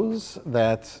propose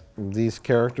that these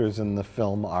characters in the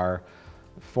film are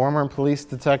former police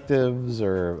detectives,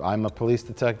 or I'm a police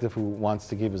detective who wants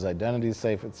to keep his identity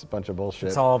safe. It's a bunch of bullshit.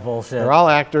 It's all bullshit. They're all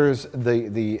actors.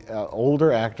 The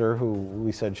older actor, who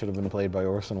we said should have been played by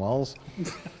Orson Welles,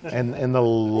 and in the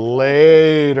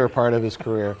later part of his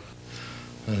career,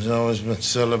 has always been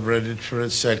celebrated for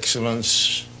its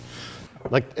excellence.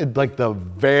 like the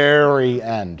very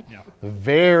end. The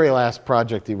very last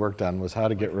project he worked on was How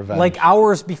to Get Revenge. Like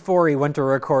hours before he went to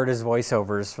record his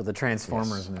voiceovers for the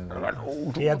Transformers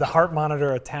movie. He had the heart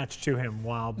monitor attached to him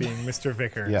while being Mr.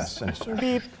 Vickers. Yes.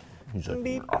 Beep. He's like,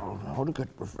 Beep. oh, How to Get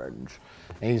Revenge.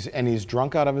 And he's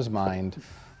drunk out of his mind.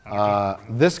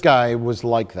 This guy was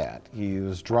like that. He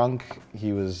was drunk.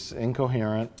 He was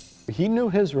incoherent. He knew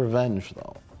his revenge,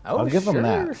 though. I'll give him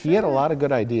that. He had a lot of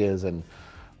good ideas, and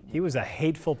he was a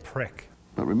hateful prick.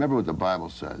 But remember what the Bible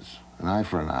says, an eye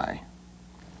for an eye.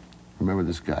 Remember,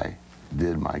 this guy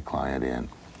did my client in.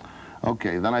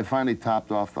 Okay, then I finally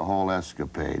topped off the whole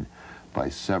escapade by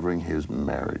severing his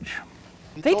marriage.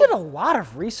 They did a lot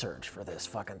of research for this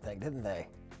fucking thing, didn't they?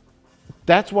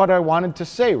 that's what I wanted to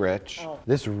say, Rich.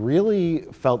 This really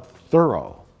felt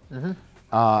thorough.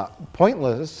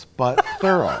 Pointless, but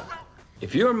thorough.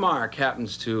 If your Mark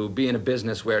happens to be in a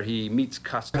business where he meets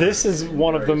customers... This is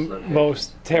one of the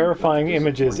most terrifying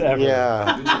images ever.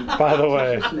 Yeah. By the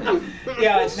way.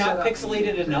 Yeah, it's not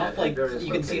pixelated enough. Like,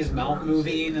 you can see his mouth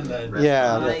moving and the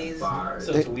eyes.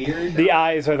 So it's weird. The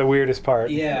eyes are the weirdest part.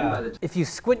 Yeah. If you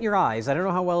squint your eyes, I don't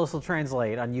know how well this will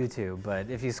translate on YouTube, but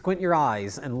if you squint your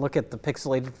eyes and look at the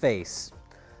pixelated face,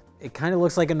 it kind of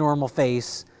looks like a normal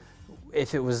face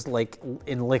if it was like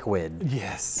in liquid.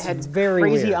 Yes. It had It's very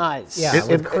crazy weird. eyes. Yeah,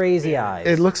 with crazy eyes.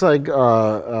 It looks like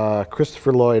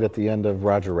Christopher Lloyd at the end of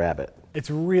Roger Rabbit. It's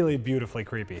really beautifully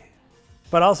creepy.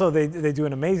 But also, they do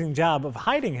an amazing job of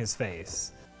hiding his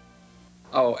face.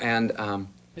 Oh, and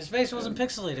His face wasn't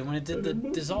pixelated when it did the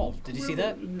dissolve. Did you see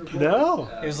that? No.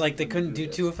 It was like they couldn't do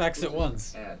two effects at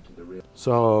once.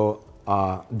 So,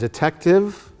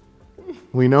 detective,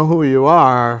 we know who you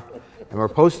are, and we're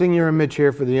posting your image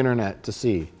here for the internet to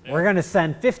see. We're gonna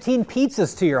send 15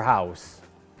 pizzas to your house.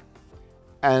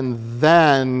 And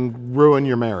then ruin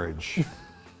your marriage.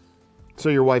 So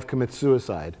your wife commits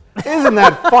suicide. Isn't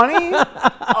that funny?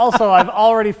 Also, I've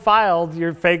already filed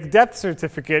your fake death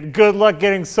certificate. Good luck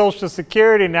getting Social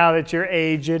Security now that you're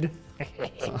aged. I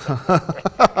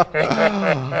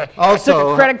took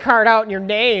a credit card out in your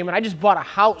name, and I just bought a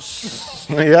house.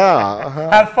 Yeah.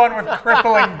 Have fun with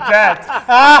crippling debt.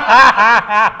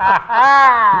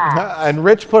 And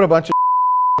Rich put a bunch of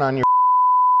on your.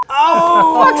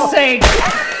 Oh, fuck's sake!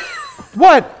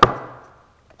 What?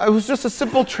 It was just a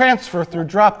simple transfer through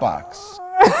Dropbox.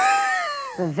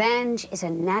 Revenge is a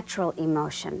natural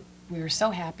emotion. We were so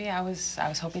happy. I was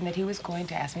hoping that he was going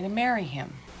to ask me to marry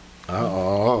him.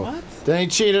 Uh-oh. What? Then he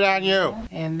cheated on you.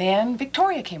 And then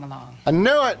Victoria came along. I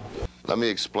knew it. Let me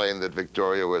explain that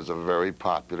Victoria was a very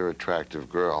popular, attractive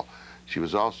girl. She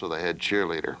was also the head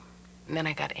cheerleader. And then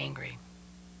I got angry.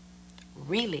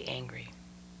 Really angry.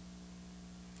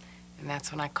 And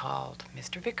that's when I called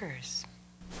Mr. Vickers.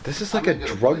 This is like a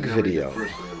drug video.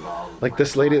 Like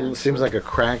this lady seems like a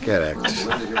crack addict.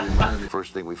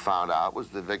 First thing we found out was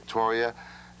that Victoria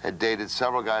had dated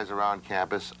several guys around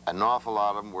campus. An awful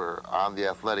lot of them were on the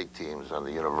athletic teams on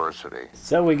the university.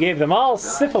 So we gave them all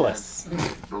syphilis.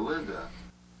 Belinda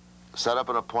set up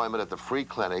an appointment at the free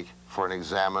clinic for an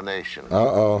examination.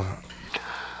 Uh-oh.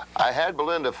 I had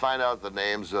Belinda find out the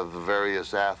names of the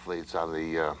various athletes on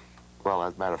the, well,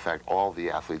 as a matter of fact, all the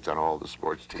athletes on all the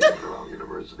sports teams around the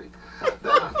university.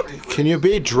 Can you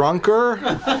be drunker?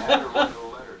 I had her write a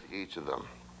letter to each of them.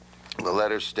 The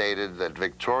letter stated that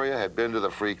Victoria had been to the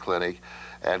free clinic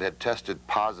and had tested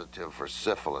positive for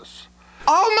syphilis.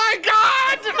 Oh my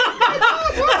God!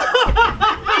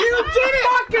 You did it!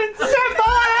 Fucking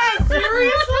syphilis!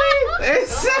 Seriously?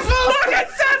 It's syphilis!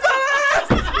 Fucking syphilis!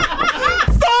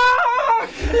 Fuck!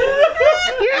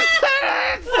 You said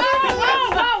it!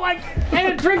 Syphilis! No, I had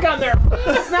a drink on there.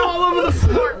 It's now all over the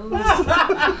floor.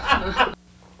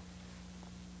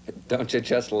 don't you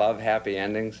just love happy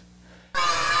endings?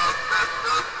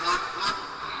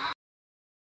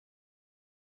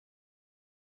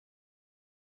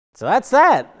 So that's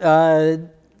that.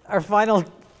 Our final.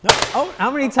 Oh,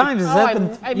 how many times is that?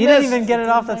 You didn't even get it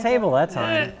off the table that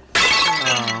time.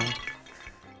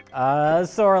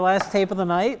 So our last tape of the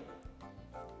night,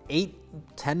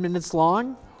 10 minutes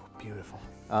long. Beautiful.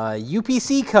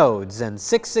 UPC codes and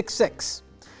 666.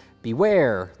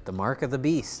 Beware the mark of the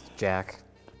beast, Jack.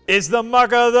 It's the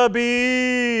mark of the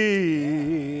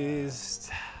beast.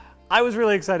 I was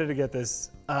really excited to get this,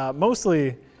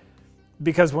 mostly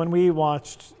because when we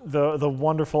watched the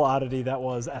wonderful oddity that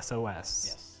was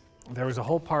SOS, there was a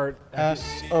whole part.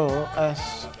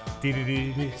 SOS.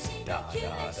 D-D-D-D.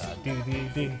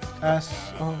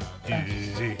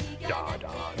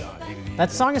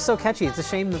 That song is so catchy. It's a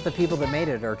shame that the people that made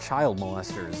it are child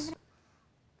molesters.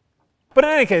 But in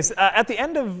any case, at the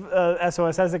end of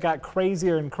SOS, as it got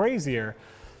crazier and crazier,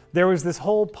 there was this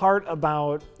whole part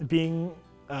about being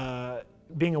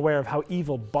aware of how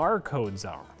evil barcodes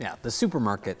are. Yeah, the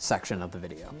supermarket section of the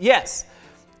video. Yes.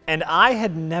 And I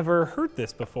had never heard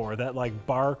this before, that like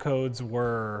barcodes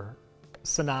were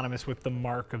synonymous with the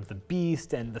mark of the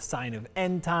beast and the sign of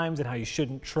end times and how you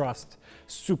shouldn't trust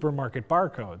supermarket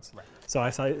barcodes. Right. So I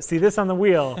see this on the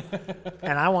wheel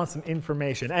and I want some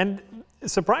information. And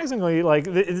surprisingly, like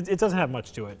it doesn't have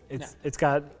much to it. It's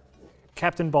got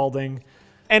Captain Balding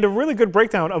and a really good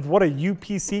breakdown of what a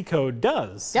UPC code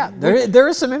does. Yeah, there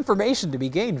is some information to be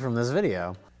gained from this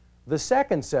video. The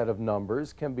second set of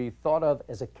numbers can be thought of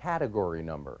as a category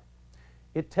number.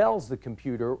 It tells the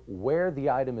computer where the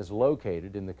item is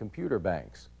located in the computer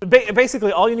banks.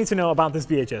 Basically, all you need to know about this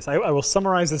VHS, I will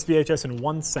summarize this VHS in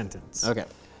one sentence. Okay.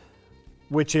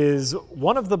 which is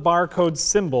one of the barcode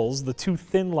symbols, the two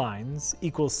thin lines,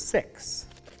 equals 6.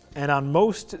 And on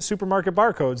most supermarket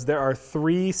barcodes, there are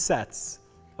 3 sets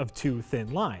of 2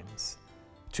 thin lines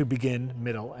to begin,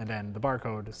 middle, and end the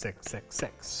barcode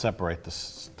 666. Separate the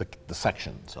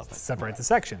sections of it. Separate the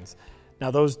sections.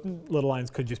 Now those little lines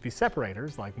could just be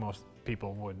separators, like most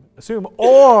people would assume,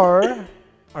 or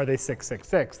are they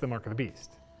 666, the mark of the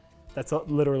beast? That's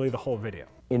literally the whole video.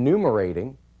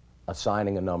 Enumerating,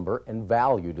 assigning a number and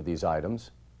value to these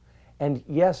items, and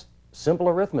yes, simple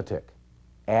arithmetic,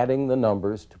 adding the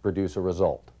numbers to produce a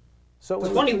result. So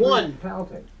 21.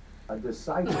 Counting. A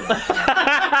decipher.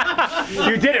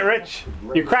 You did it, Rich.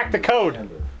 You cracked the code.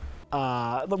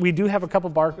 We do have a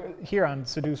couple here on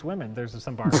Seduce Women. There's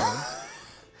some barcodes.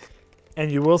 And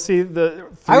you will see the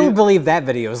I would believe that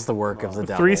video is the work of the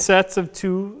devil. 3 sets of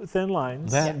 2 thin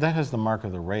lines. That has the mark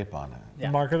of the rape on it. The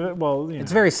mark of it, well, you know.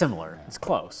 It's very similar. It's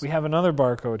close. We have another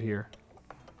barcode here.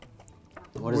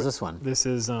 What is this one? This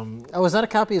is Oh, is that a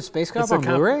copy of Space Cop on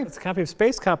Blu-ray? It's a copy of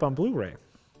Space Cop on Blu-ray.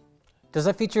 Does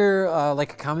that feature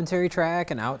like a commentary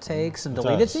track and outtakes and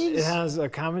deleted scenes? It has a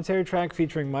commentary track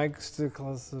featuring Mike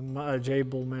Stickles, Jay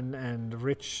Bullman, and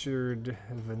Richard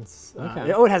Vince.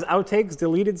 Okay. Oh, it has outtakes,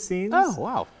 deleted scenes. Oh,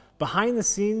 wow. Behind the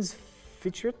scenes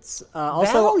featurettes.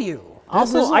 Value.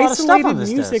 Also There's a lot of stuff isolated on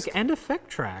this music disc. and effect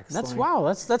tracks. That's like-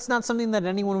 wow. That's not something that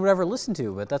anyone would ever listen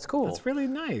to, but that's cool. That's really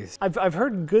nice. I've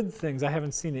heard good things. I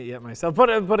haven't seen it yet myself, but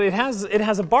it has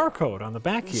a barcode on the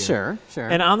back here. Sure, sure.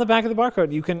 And on the back of the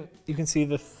barcode, you can see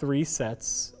the 3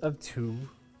 sets of 2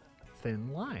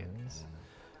 thin lines.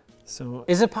 So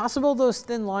Is it possible those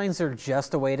thin lines are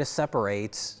just a way to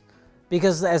separate?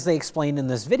 Because as they explained in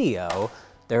this video,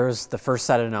 there's the first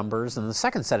set of numbers and the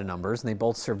second set of numbers, and they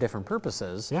both serve different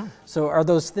purposes. Yeah. So are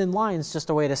those thin lines just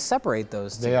a way to separate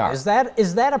those two? They are. Is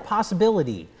that a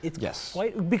possibility? Yes.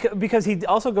 Because he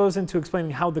also goes into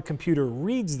explaining how the computer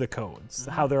reads the codes,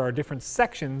 how there are different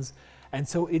sections, and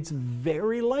so it's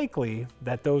very likely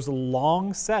that those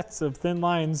long sets of thin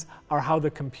lines are how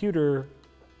the computer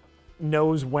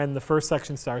knows when the first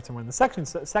section starts and when the second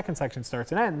section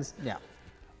starts and ends. Yeah.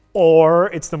 Or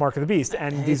it's the mark of the beast,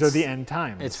 and these are the end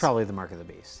times. It's probably the mark of the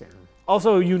beast. Yeah.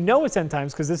 Also, you know it's end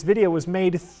times because this video was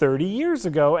made 30 years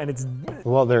ago, and it's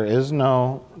Well, there is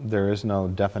no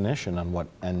definition on what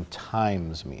end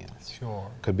times means.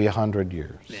 Sure. Could be 100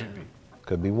 years. Yeah.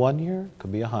 Could be 1 year.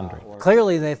 Could be 100.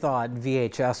 Clearly, they thought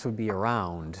VHS would be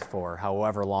around for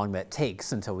however long that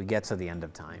takes until we get to the end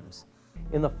of times.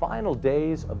 In the final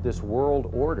days of this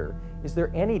world order, is there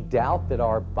any doubt that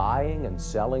our buying and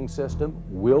selling system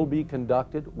will be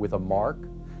conducted with a mark,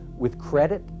 with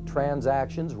credit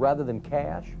transactions rather than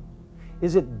cash?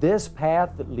 Is it this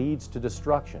path that leads to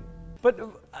destruction? But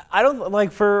I don't,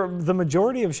 like, for the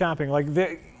majority of shopping, like,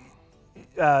 the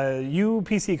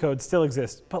UPC codes still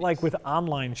exist, but like with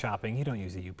online shopping, you don't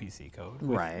use a UPC code.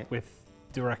 Right. With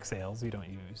direct sales, you don't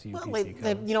use UPC Well,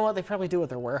 codes. you know what? They probably do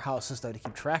with their warehouses, though, to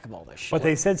keep track of all this shit. But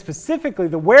they said specifically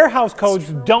the warehouse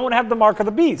codes don't have the mark of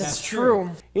the beast. That's true.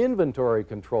 Inventory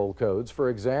control codes, for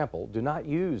example, do not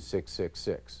use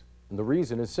 666. And the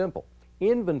reason is simple.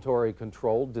 Inventory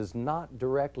control does not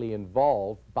directly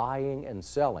involve buying and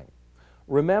selling.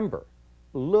 Remember,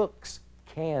 looks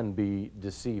can be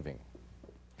deceiving.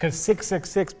 Because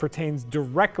 666 pertains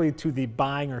directly to the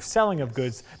buying or selling of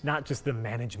goods, not just the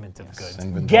management of goods.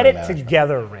 Inventory Get it management.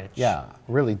 together, Rich. Yeah,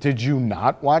 really. Did you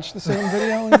not watch the same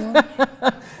video anymore?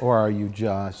 Or are you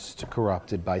just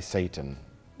corrupted by Satan?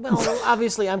 Well,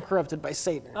 obviously, I'm corrupted by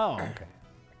Satan. Oh, okay.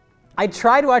 I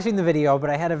tried watching the video,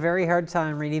 but I had a very hard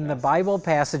time reading the Bible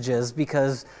passages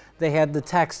because they had the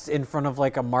text in front of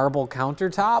like a marble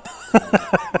countertop,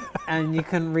 and you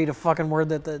couldn't read a fucking word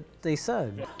that they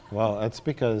said. Well, that's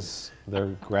because their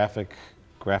graphic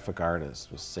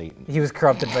artist was Satan. He was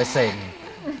corrupted by Satan.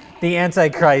 The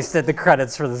Antichrist did the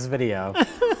credits for this video.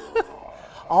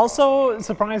 Also,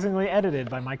 surprisingly edited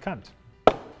by Mike Hunt.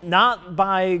 Not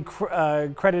by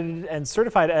credited and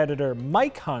certified editor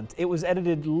Mike Hunt. It was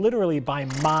edited literally by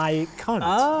my cunt.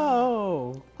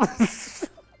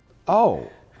 Oh.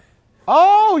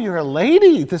 Oh, you're a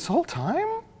lady this whole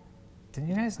time? Didn't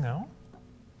you guys know?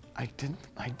 I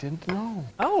didn't know.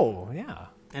 Oh, yeah.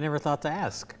 I never thought to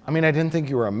ask. I mean, I didn't think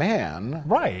you were a man.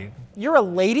 Right. You're a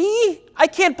lady? I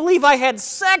can't believe I had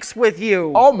sex with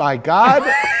you. Oh my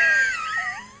God.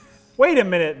 Wait a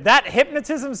minute. That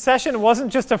hypnotism session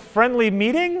wasn't just a friendly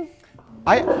meeting?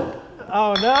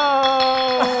 Oh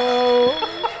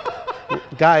no.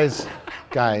 Guys,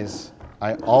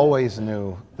 I always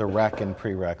knew the rec in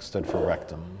prereq stood for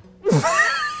rectum.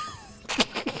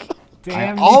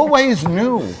 Damn. I always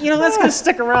knew. You know, that's gonna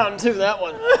stick around too, that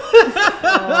one.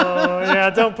 Oh, yeah,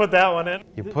 don't put that one in.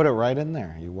 You put it right in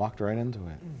there. You walked right into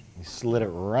it. You slid it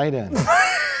right in. You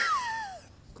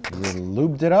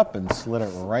lubed it up and slid it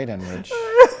right in, Rich.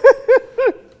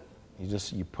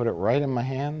 You put it right in my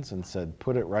hands and said,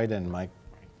 put it right in, Mike.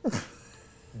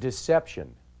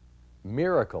 Deception,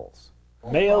 miracles.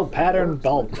 Male pattern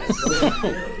belt.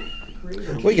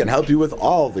 We can help you with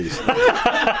all these things.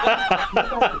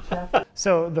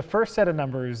 So the first set of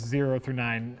numbers, 0 through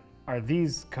 9, are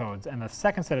these codes, and the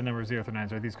second set of numbers, 0 through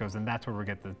 9, are these codes, and that's where we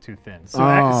get the two thins.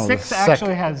 So 6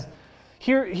 actually has.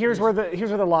 Here's where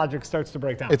the logic starts to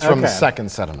break down. It's from the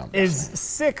second set of numbers.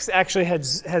 6 actually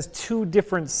has two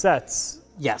different sets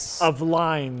of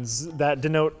lines that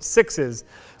denote sixes.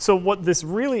 So what this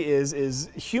really is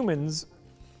humans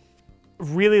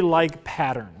really like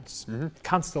patterns,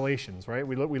 constellations, right?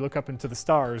 We look up into the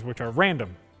stars, which are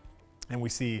random, and we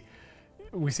see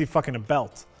fucking a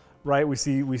belt, right? We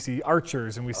see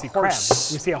archers, and we see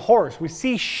crabs. We see a horse. We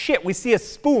see shit. We see a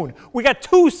spoon. We got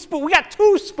two spoons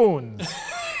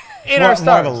in our stars.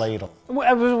 More of a ladle.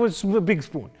 It was a big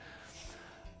spoon.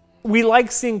 We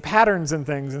like seeing patterns in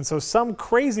things, and so some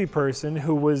crazy person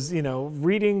who was,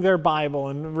 reading their Bible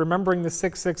and remembering the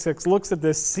 666 looks at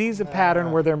this, sees a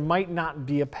pattern where there might not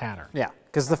be a pattern. Yeah,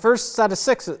 because the first set of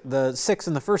 6, the 6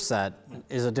 in the first set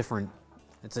is a different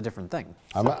thing.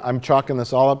 I'm chalking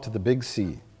this all up to the big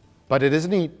C, but it is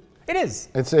neat. It is.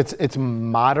 It's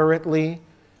moderately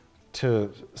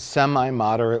to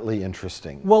semi-moderately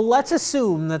interesting. Well, let's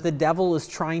assume that the devil is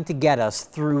trying to get us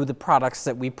through the products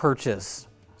that we purchase.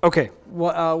 Okay.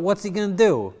 What's he gonna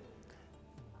do?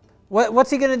 What's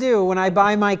he gonna do when I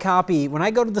buy my copy? When I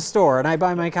go to the store and I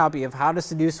buy my copy of How to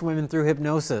Seduce Women Through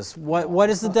Hypnosis, what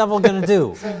is the devil gonna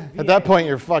do? At that point,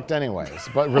 you're fucked anyways,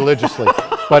 but religiously.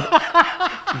 But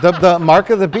the mark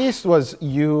of the beast was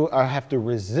you have to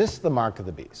resist the mark of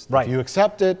the beast. Right. If you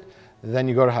accept it, then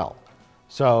you go to hell.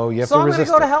 So you have to I'm resist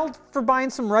gonna go to it. hell for buying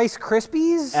some Rice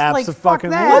Krispies? Absolutely. Like, fuck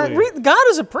that. God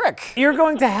is a prick. You're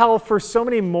going to hell for so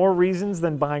many more reasons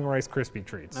than buying Rice Krispie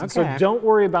treats. Okay. So don't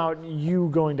worry about you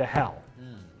going to hell.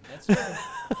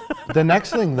 The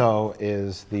next thing, though,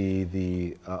 is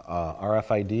the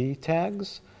RFID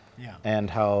tags, and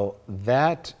how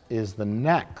that is the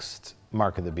next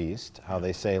mark of the beast. How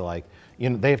they say, like,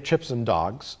 they have chips in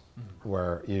dogs,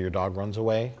 where your dog runs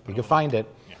away, you can find it.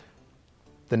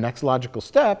 The next logical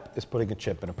step is putting a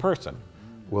chip in a person.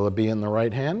 Will it be in the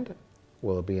right hand?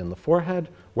 Will it be in the forehead?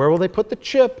 Where will they put the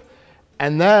chip?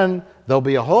 And then there'll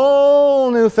be a whole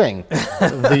new thing.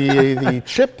 The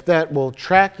chip that will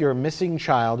track your missing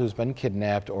child who's been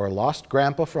kidnapped, or lost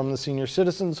grandpa from the senior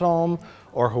citizens home,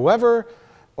 or whoever,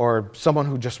 or someone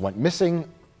who just went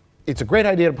missing. It's a great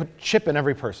idea to put a chip in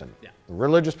every person. Yeah.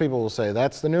 Religious people will say,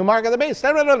 that's the new mark of the beast.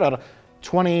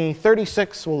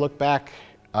 2036 will look back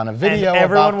on a video and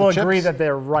everyone about will the agree chips. that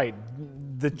they're right.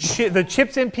 The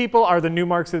chips in people are the new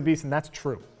marks of the beast, and that's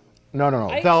true. No.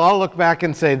 They'll all look back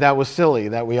and say that was silly,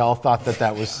 that we all thought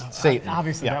that was Satan.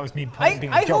 Obviously, that was me being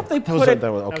a I joke. hope they put it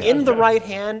in the right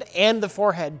hand and the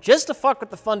forehead, just to fuck with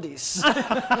the fundies.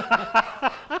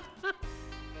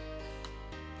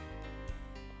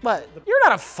 But you're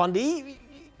not a fundy.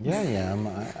 Yeah,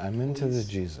 I'm into the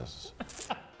Jesus.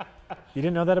 You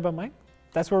didn't know that about Mike?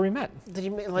 That's where we met. Did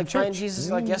you find Jesus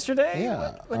like yesterday?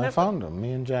 Yeah, I found him.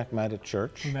 Me and Jack met at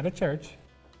church. We met at church.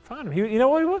 Found him. You know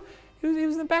what he was? He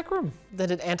was in the back room. Then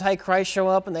did Antichrist show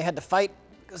up and they had to fight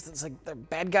because it's like they're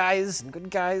bad guys and good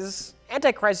guys?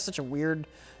 Antichrist is such a weird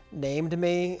name to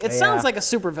me. It sounds like a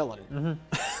supervillain.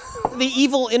 The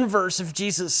evil inverse of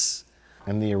Jesus.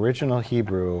 In the original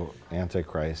Hebrew,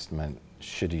 Antichrist meant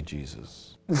shitty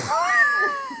Jesus.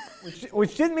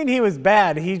 Which didn't mean he was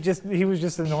bad. He was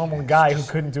just a normal guy who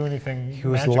couldn't do anything. He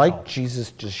was like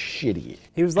Jesus, just shitty.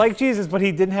 He was like Jesus, but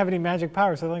he didn't have any magic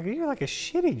power. So you're like a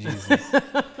shitty Jesus.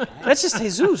 That's just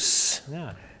Jesus.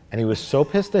 Yeah. And he was so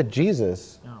pissed at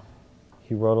Jesus,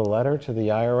 he wrote a letter to the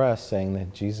IRS saying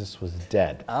that Jesus was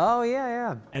dead. Oh,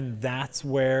 yeah. And that's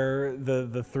where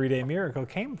the 3-day miracle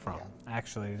came from,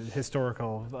 actually. The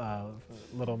historical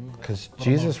little... Because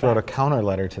Jesus wrote a counter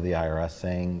letter to the IRS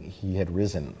saying he had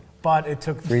risen. But it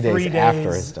took 3 days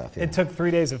after his death. Yeah. It took 3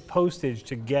 days of postage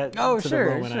to get to the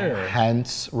Roman IRS.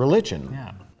 Hence religion.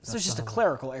 Yeah. So it's just a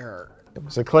clerical error. It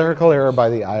was a clerical error by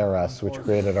the IRS, which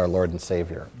created our Lord and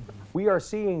Savior. We are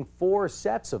seeing 4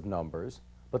 sets of numbers,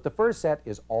 but the first set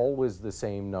is always the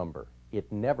same number.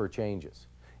 It never changes.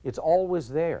 It's always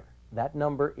there. That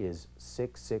number is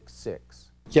 666.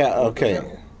 Yeah,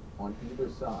 okay. On either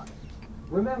side.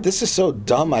 This is so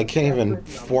dumb, I can't even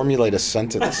formulate a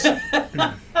sentence.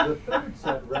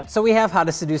 So we have how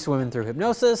to seduce women through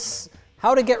hypnosis,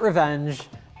 how to get revenge,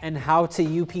 and how to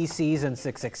UPCs in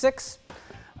 666.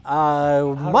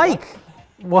 Mike,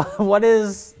 what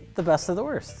is the best of the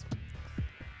worst?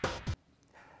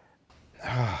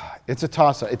 It's a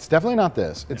toss-up. It's definitely not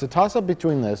this. It's a toss-up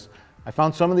between this. I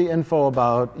found some of the info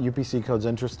about UPC codes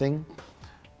interesting.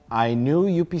 I knew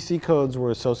UPC codes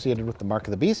were associated with the Mark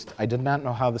of the Beast. I did not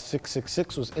know how the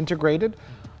 666 was integrated.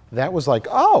 That was like,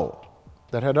 oh,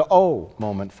 that had an oh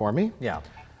moment for me. Yeah.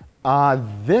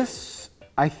 This,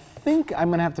 I think I'm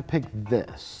gonna have to pick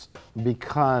this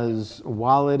because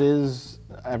while it is,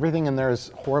 everything in there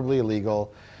is horribly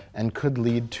illegal and could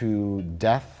lead to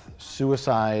death,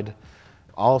 suicide,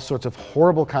 all sorts of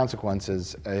horrible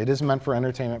consequences. It is meant for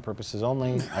entertainment purposes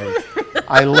only.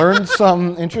 I learned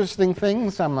some interesting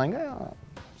things. I'm like, oh,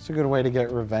 it's a good way to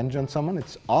get revenge on someone.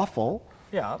 It's awful.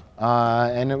 Yeah.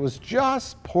 And it was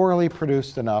just poorly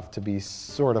produced enough to be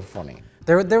sort of funny.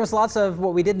 There was lots of,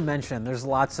 what we didn't mention, there's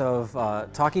lots of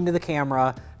talking to the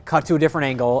camera, cut to a different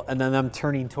angle, and then them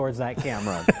turning towards that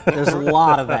camera. There's a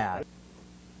lot of that.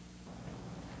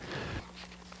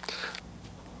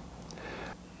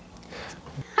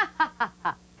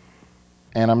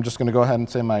 And I'm just going to go ahead and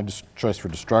say my choice for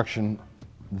destruction.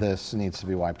 This needs to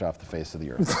be wiped off the face of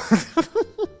the earth.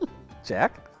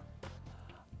 Jack?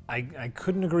 I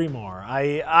couldn't agree more.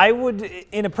 I would,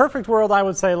 in a perfect world, I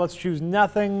would say let's choose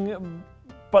nothing,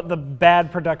 but the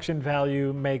bad production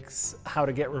value makes How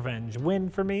to Get Revenge win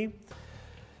for me,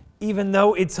 even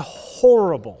though it's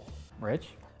horrible. Rich?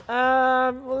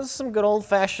 Well, this is some good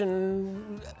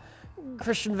old-fashioned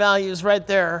Christian values right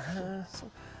there.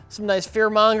 Some nice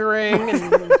fear-mongering,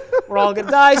 and we're all gonna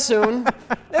die soon.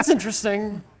 That's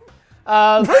interesting.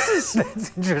 That's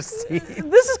interesting.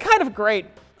 This is kind of great.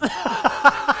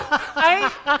 I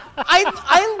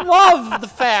love the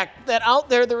fact that out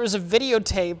there is a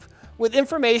videotape with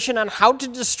information on how to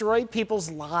destroy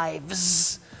people's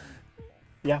lives.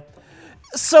 Yeah.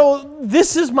 So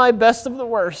this is my best of the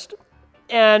worst.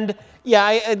 And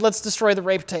yeah, let's destroy the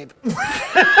rape tape.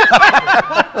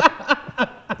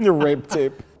 The rape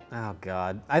tape. Oh,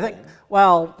 God. I think,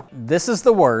 well, this is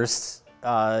the worst.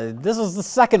 This is the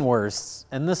second worst.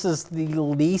 And this is the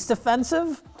least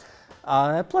offensive.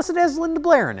 Plus, it has Linda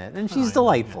Blair in it, and she's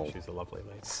delightful. Yeah, she's a lovely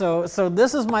lady. So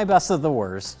this is my best of the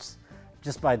worst,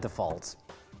 just by default.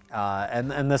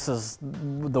 And this is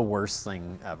the worst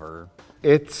thing ever.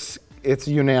 It's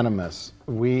unanimous.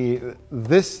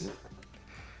 This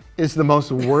is the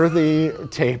most worthy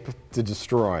tape to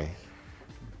destroy.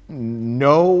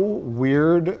 No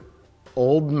weird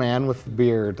old man with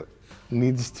beard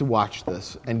needs to watch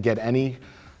this and get any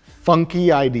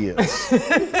funky ideas.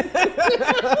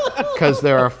 Because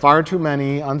there are far too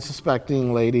many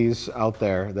unsuspecting ladies out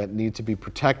there that need to be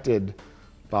protected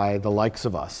by the likes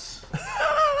of us.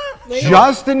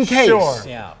 Just in case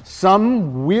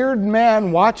some weird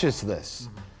man watches this.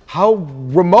 How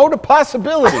remote a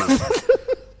possibility.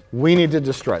 We need to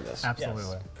destroy this. Absolutely.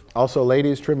 Yes. Also,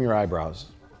 ladies, trim your eyebrows.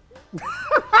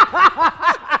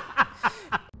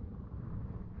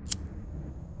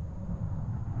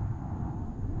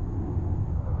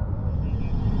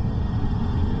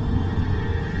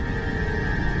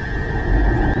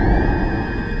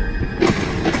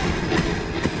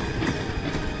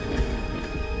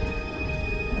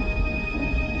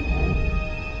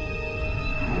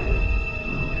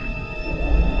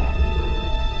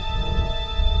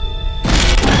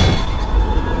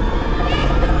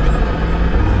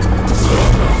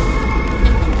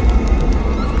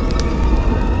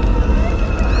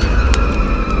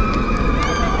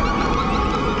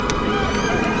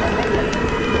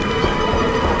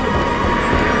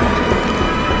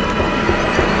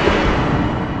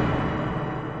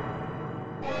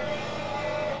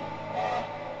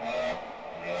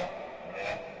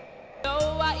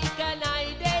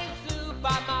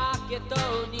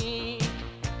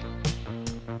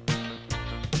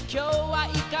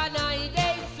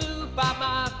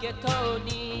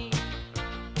 Tony.